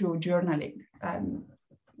through journaling.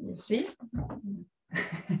 You see,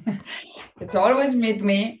 it's always with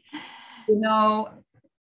me. You know,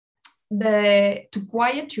 to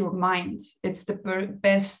quiet your mind. It's the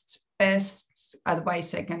best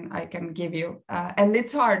advice I can give you. And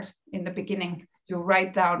it's hard in the beginning to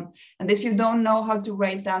write down. And if you don't know how to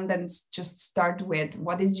write down, then just start with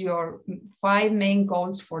what is your 5 main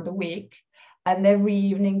goals for the week. And every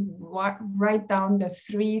evening, write down the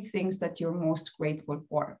 3 things that you're most grateful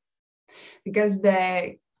for. Because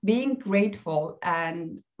being grateful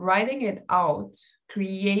and writing it out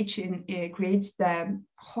creates the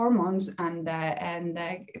hormones and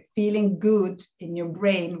feeling good in your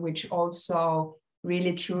brain, which also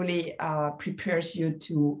really truly prepares you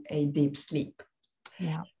to a deep sleep.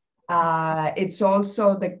 Yeah. It's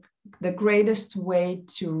also the greatest way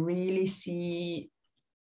to really see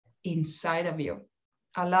inside of you.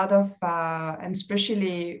 A lot of and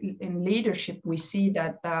especially in leadership, we see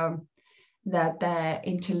that the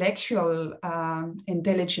intellectual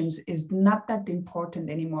intelligence is not that important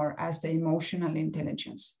anymore as the emotional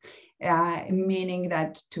intelligence, meaning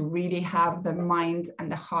that to really have the mind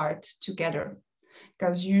and the heart together.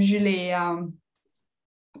 Because usually, and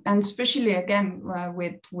especially again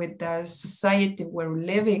with the society we're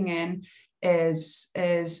living in, has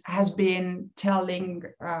been telling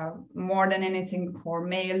more than anything for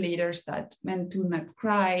male leaders that men do not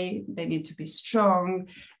cry, they need to be strong.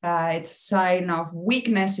 It's a sign of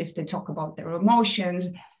weakness if they talk about their emotions.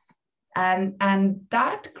 And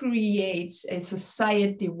that creates a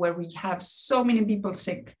society where we have so many people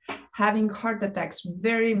sick, having heart attacks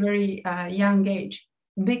very, very young age,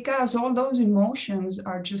 because all those emotions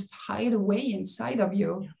are just hide away inside of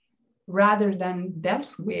you rather than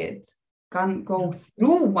dealt with. Can go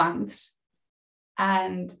through once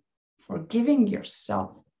and forgiving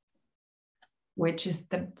yourself, which is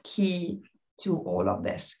the key to all of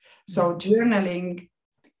this. So journaling,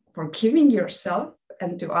 forgiving yourself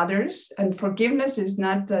and to others, and forgiveness is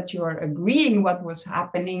not that you are agreeing what was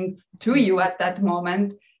happening to you at that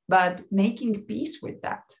moment, but making peace with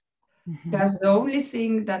that. Mm-hmm. That's the only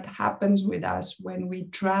thing that happens with us when we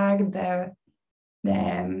drag the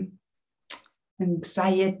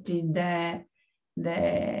anxiety,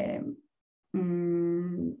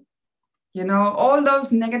 all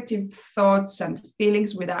those negative thoughts and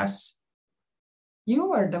feelings with us.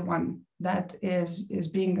 You are the one that is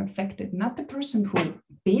being affected, not the person who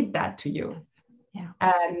did that to you. Yeah.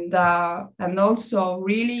 And also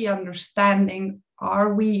really understanding,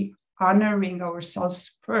 are we honoring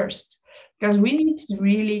ourselves first? Because we need to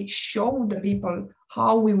really show the people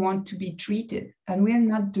how we want to be treated, and we're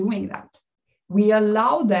not doing that. We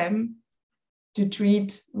allow them to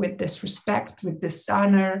treat with disrespect, with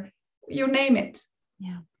dishonor, you name it.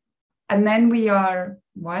 Yeah. And then we are,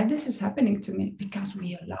 why this is happening to me? Because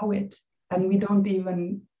we allow it. And we don't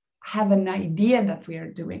even have an idea that we are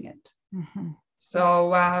doing it. Mm-hmm.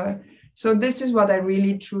 So this is what I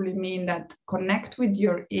really truly mean, that connect with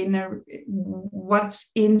your inner, what's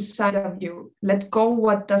inside of you. Let go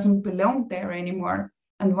what doesn't belong there anymore.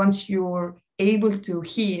 And once you're able to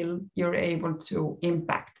heal, you're able to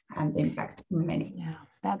impact many. Yeah,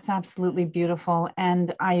 that's absolutely beautiful.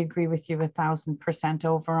 And I agree with you 1,000%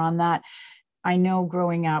 over on that. I know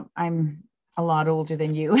growing up, I'm a lot older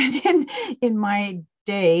than you. In my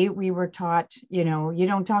day, we were taught, you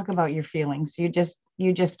don't talk about your feelings. You just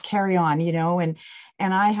you just carry on,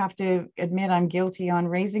 and I have to admit I'm guilty on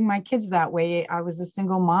raising my kids that way. I was a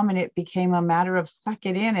single mom, and it became a matter of suck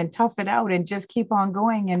it in and tough it out and just keep on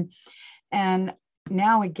going. And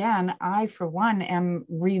now again, I, for one, am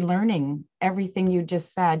relearning everything you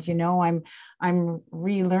just said. I'm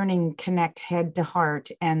relearning connect head to heart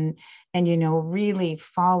and really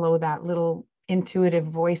follow that little intuitive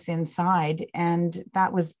voice inside. And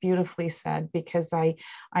that was beautifully said, because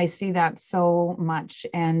I see that so much.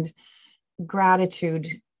 And gratitude,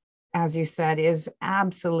 as you said, is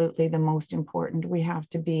absolutely the most important. We have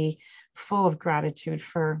to be full of gratitude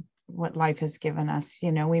for what life has given us.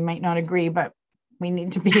 We might not agree, but we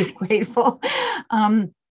need to be grateful,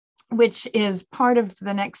 which is part of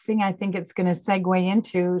the next thing I think it's going to segue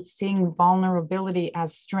into, seeing vulnerability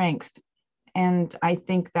as strength. And I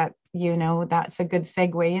think that, that's a good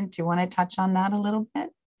segue into. Want to touch on that a little bit?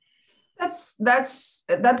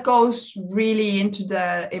 That goes really into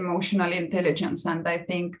the emotional intelligence. And I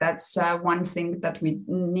think that's one thing that we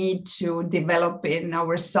need to develop in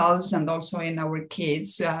ourselves and also in our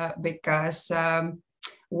kids, because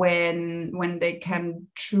when they can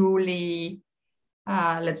truly,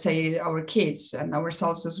 let's say our kids and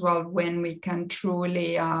ourselves as well, when we can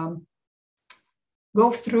truly go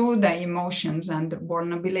through the emotions and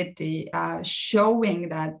vulnerability, showing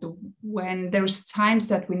that when there's times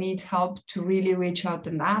that we need help, to really reach out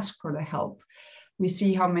and ask for the help. We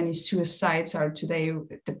see how many suicides are today,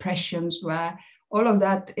 depressions, where all of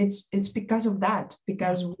that, it's because of that,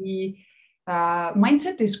 because we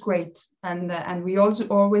mindset is great, and we also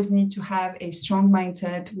always need to have a strong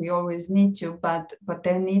mindset. We always need to, but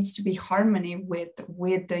there needs to be harmony with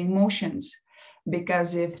the emotions,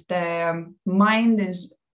 because if the mind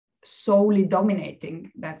is solely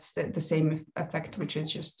dominating, that's the same effect which I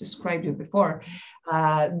just described you before.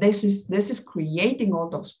 This is creating all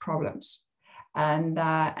those problems, and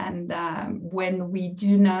when we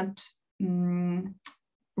do not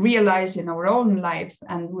realize in our own life,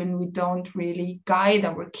 and when we don't really guide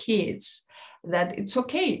our kids that it's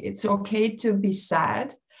okay to be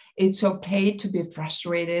sad, it's okay to be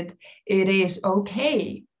frustrated, it is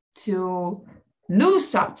okay to lose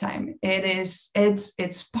sometime,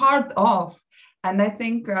 it's part of. And I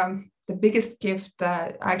think the biggest gift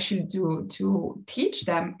that actually to teach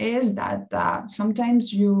them is that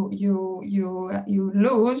sometimes you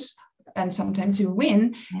lose and sometimes you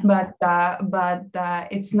win, but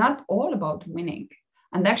it's not all about winning.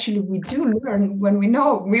 And actually we do learn when we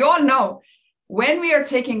all know when we are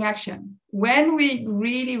taking action, when we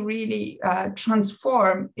really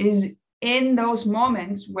transform, is in those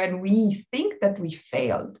moments when we think that we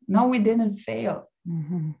failed. No, we didn't fail,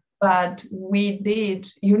 but we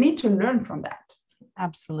did. You need to learn from that.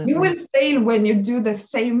 Absolutely. You will fail when you do the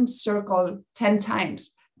same circle 10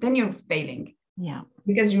 times, then you're failing. Yeah.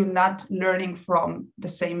 Because you're not learning from the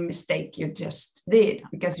same mistake you just did,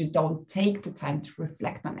 because you don't take the time to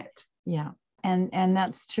reflect on it. Yeah. And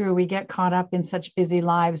that's true. We get caught up in such busy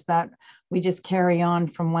lives that we just carry on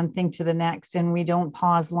from one thing to the next, and we don't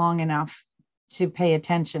pause long enough to pay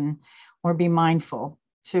attention or be mindful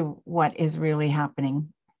to what is really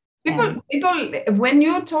happening. People, when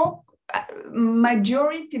you talk,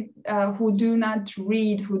 majority who do not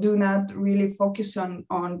read, who do not really focus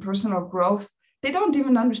on personal growth, they don't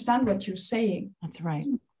even understand what you're saying. That's right.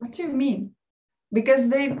 What do you mean? Because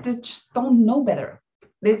they just don't know better.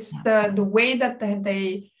 It's the way that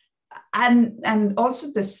they and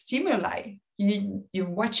also the stimuli. You're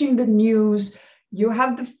watching the news, you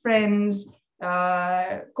have the friends,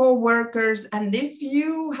 co-workers, and if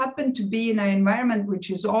you happen to be in an environment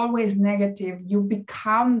which is always negative, you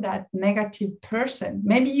become that negative person.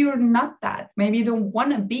 Maybe you're not that, maybe you don't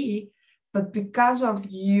want to be, but because of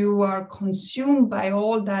you are consumed by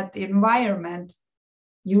all that environment,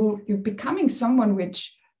 you're becoming someone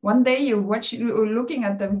which one day you're looking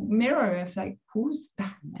at the mirror, it's like, who's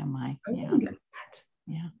that? Am I? Yeah. Like that.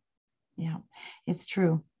 Yeah, it's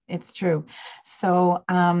true. So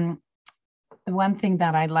one thing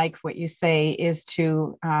that I like what you say is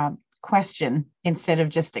to question instead of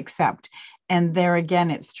just accept. And there again,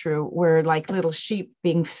 it's true. We're like little sheep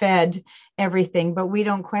being fed everything, but we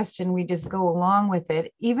don't question. We just go along with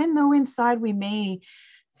it. Even though inside we may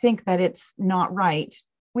think that it's not right,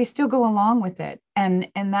 we still go along with it. And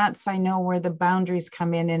that's, I know, where the boundaries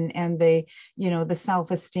come in, and the, the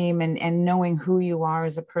self-esteem and knowing who you are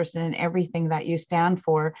as a person and everything that you stand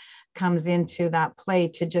for comes into that play,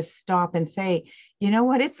 to just stop and say, you know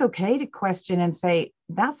what, it's okay to question and say,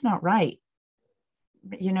 that's not right.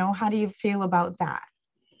 How do you feel about that?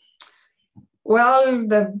 Well,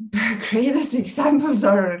 the greatest examples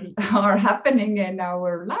are happening in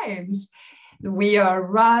our lives. We are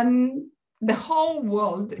run, the whole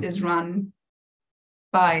world is run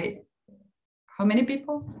by how many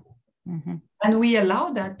people? Mm-hmm. And we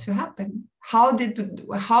allow that to happen. How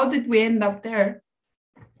did we end up there?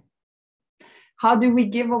 How do we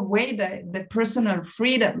give away the personal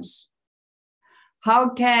freedoms? How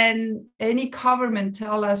can any government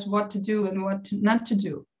tell us what to do and what not to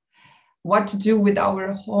do? What to do with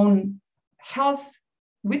our own health?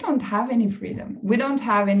 We don't have any freedom. We don't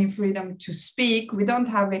have any freedom to speak. We don't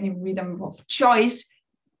have any freedom of choice.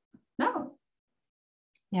 No.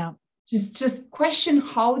 Yeah. Just question,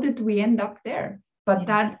 how did we end up there? But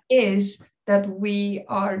that is that we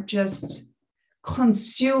are just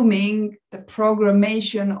consuming the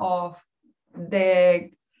programmation of the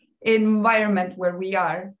environment where we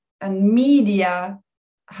are, and media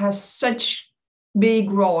has such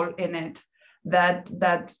big role in it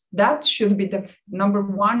that should be the number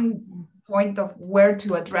one point of where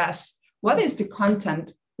to address what is the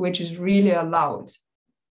content which is really allowed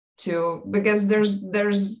to, because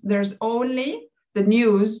there's only the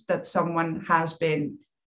news that someone has been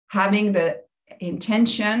having the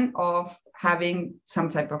intention of having some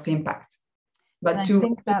type of impact. But I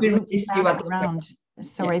think that loops back around.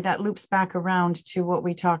 Sorry, that loops back around to what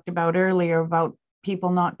we talked about earlier about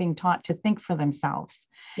people not being taught to think for themselves.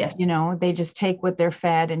 Yes. You know, they just take what they're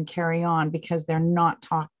fed and carry on because they're not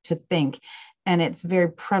taught to think. And it's very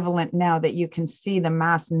prevalent now that you can see the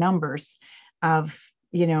mass numbers of,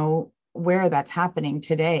 you know, where that's happening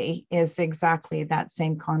today is exactly that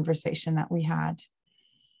same conversation that we had.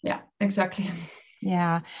 Yeah, exactly.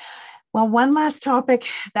 Yeah. Well, one last topic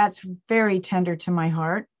that's very tender to my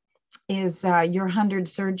heart is your 100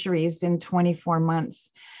 surgeries in 24 months.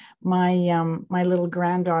 My little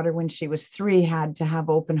granddaughter, when she was 3, had to have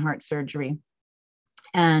open heart surgery.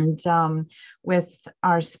 And with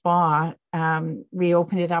our spa, we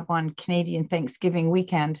opened it up on Canadian Thanksgiving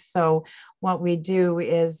weekend. So what we do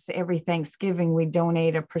is every Thanksgiving, we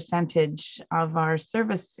donate a percentage of our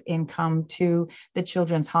service income to the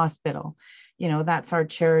Children's Hospital. You know, that's our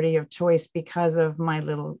charity of choice because of my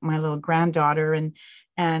little granddaughter. And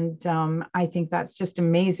I think that's just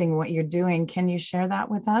amazing what you're doing. Can you share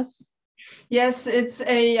that with us? Yes, it's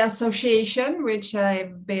a association which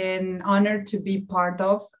I've been honored to be part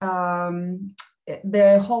of.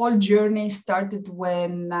 The whole journey started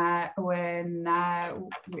when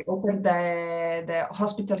we opened the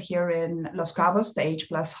hospital here in Los Cabos, the H+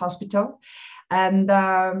 hospital. And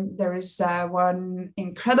there is one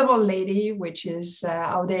incredible lady, which is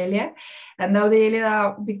Audelia. And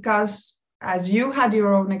Audelia, because as you had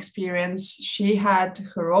your own experience, she had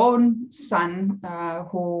her own son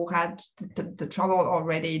who had the trouble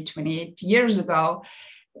already 28 years ago.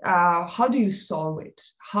 How do you solve it?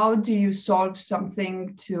 How do you solve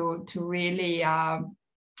something to really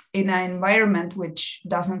in an environment which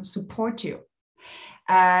doesn't support you?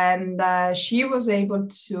 And she was able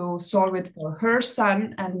to solve it for her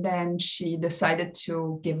son, and then she decided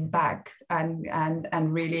to give back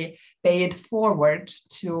and really pay it forward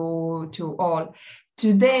to all.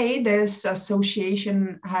 Today, this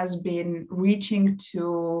association has been reaching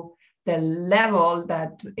to the level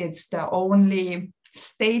that it's the only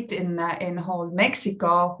state in whole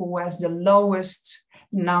Mexico who has the lowest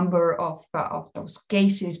number of those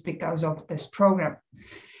cases because of this program.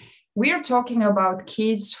 We are talking about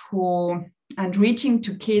kids and reaching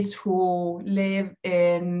to kids who live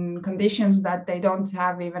in conditions that they don't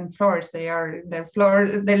have even floors. They're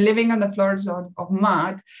living on the floors of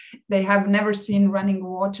mud. They have never seen running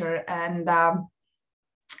water,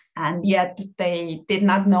 and yet they did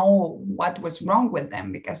not know what was wrong with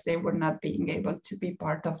them because they were not being able to be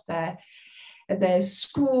part of the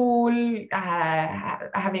school,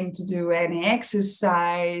 having to do any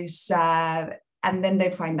exercise. And then they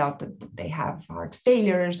find out that they have heart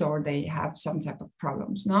failures or they have some type of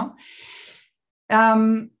problems, no?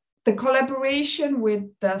 The collaboration with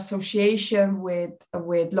the association, with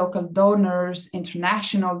local donors,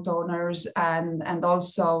 international donors, and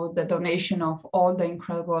also the donation of all the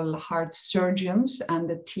incredible heart surgeons and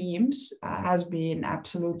the teams has been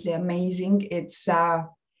absolutely amazing. It's,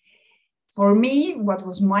 for me, what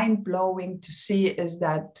was mind-blowing to see is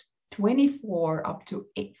that 24 up to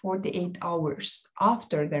 48 hours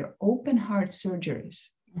after their open heart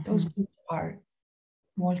surgeries, those people are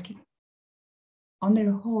walking on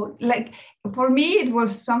their whole, like, for me, it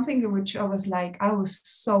was something which I was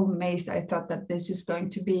so amazed. I thought that this is going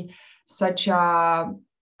to be such a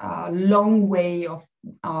long way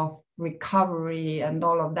of recovery and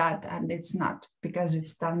all of that. And it's not, because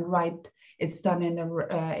it's done right. It's done in an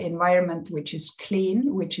environment which is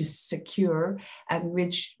clean, which is secure, and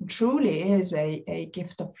which truly is a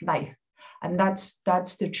gift of life. And that's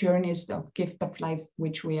the journeys of Gift of Life,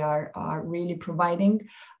 which we are really providing.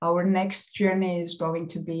 Our next journey is going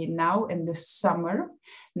to be now in the summer.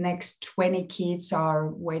 Next 20 kids are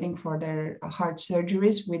waiting for their heart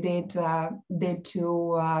surgeries. We did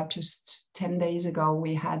two just 10 days ago.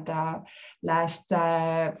 We had last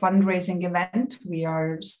fundraising event. We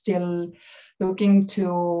are still looking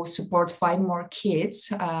to support 5 more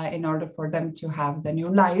kids in order for them to have the new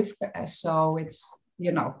life. So it's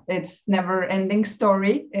never ending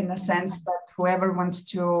story in a sense, but whoever wants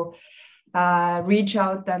to reach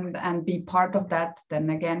out and be part of that, then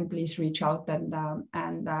again, please reach out, and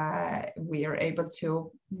we are able to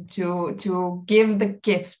give the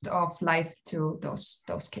gift of life to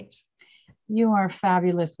those kids. You are a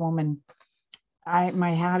fabulous woman.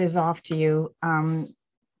 My hat is off to you.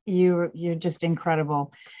 You're just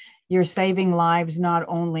incredible. You're saving lives not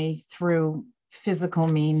only through physical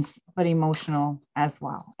means, but emotional as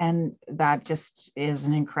well. And that just is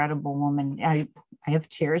an incredible woman. I have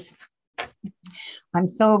tears. I'm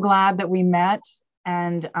so glad that we met,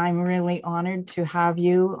 and I'm really honored to have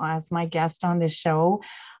you as my guest on this show.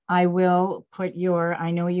 I will put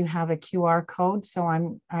I know you have a QR code, so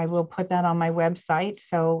I will put that on my website.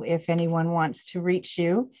 So if anyone wants to reach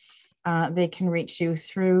you, they can reach you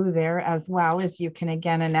through there, as well as you can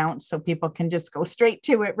again announce, so people can just go straight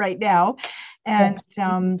to it right now. And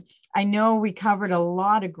yes. I know we covered a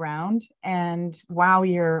lot of ground, and wow,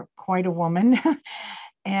 you're quite a woman.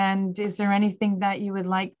 And is there anything that you would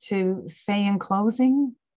like to say in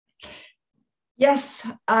closing? Yes,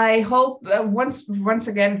 I hope once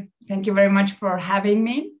again, thank you very much for having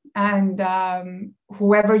me. And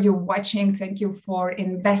whoever you're watching, thank you for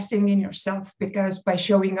investing in yourself, because by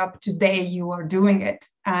showing up today, you are doing it.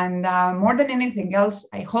 And more than anything else,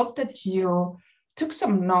 I hope that you took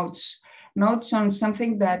some notes on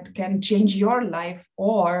something that can change your life,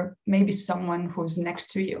 or maybe someone who's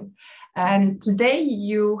next to you. And today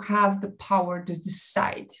you have the power to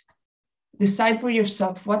decide for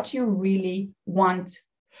yourself what you really want.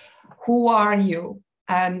 Who are you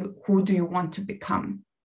and who do you want to become?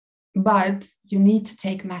 But you need to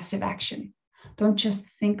take massive action. Don't just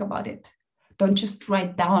think about it. Don't just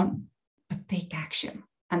write down, but take action.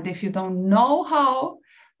 And if you don't know how,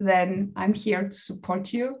 then I'm here to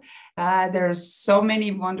support you. There's so many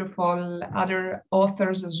wonderful other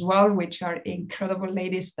authors as well, which are incredible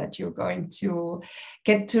ladies that you're going to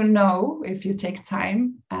get to know if you take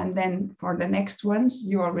time. And then for the next ones,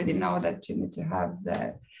 you already know that you need to have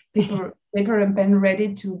the paper and pen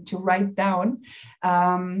ready to write down.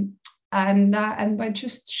 And by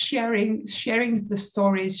just sharing the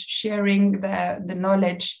stories, sharing the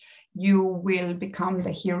knowledge, you will become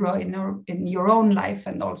the hero in your own life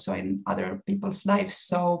and also in other people's lives.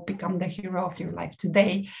 So become the hero of your life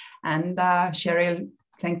today. And Cheryl,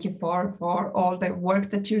 thank you for all the work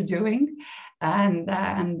that you're doing,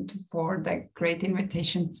 and for the great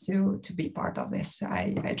invitation to be part of this.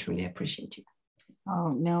 I truly appreciate you.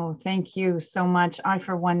 Oh, no, thank you so much. I,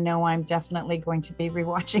 for one, know I'm definitely going to be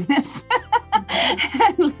rewatching this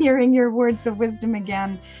and hearing your words of wisdom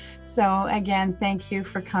again. So again, thank you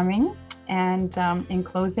for coming. And in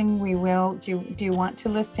closing, we will, do you want to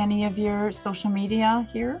list any of your social media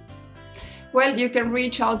here? Well, you can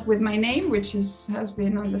reach out with my name, which has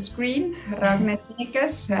been on the screen, Ragne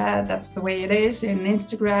Sinikas. That's the way it is in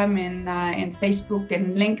Instagram, in Facebook,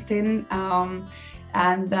 and LinkedIn.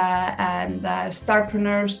 And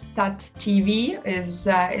starpreneurs.tv is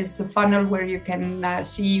the funnel where you can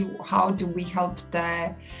see how do we help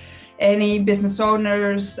any business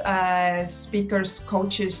owners, speakers,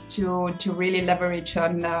 coaches to really leverage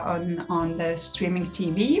on the streaming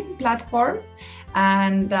TV platform.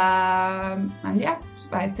 And yeah,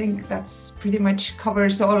 I think that's pretty much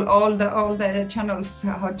covers all the channels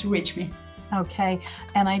how to reach me. Okay,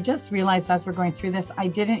 and I just realized as we're going through this, I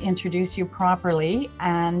didn't introduce you properly,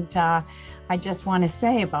 and I just want to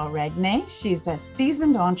say about Ragne, she's a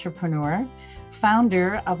seasoned entrepreneur,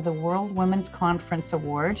 founder of the World Women's Conference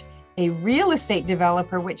Award, a real estate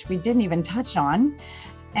developer, which we didn't even touch on,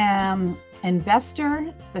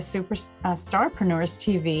 investor, the Starpreneurs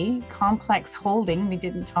TV, Complex Holding, we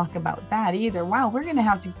didn't talk about that either. Wow, we're going to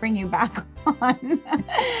have to bring you back on.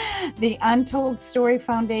 The Untold Story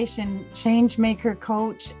Foundation, Changemaker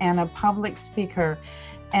coach, and a public speaker,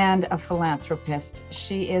 and a philanthropist.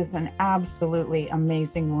 She is an absolutely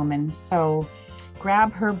amazing woman. So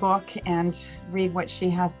grab her book and read what she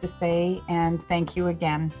has to say. And thank you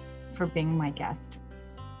again for being my guest.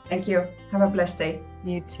 Thank you. Have a blessed day.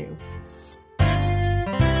 You too.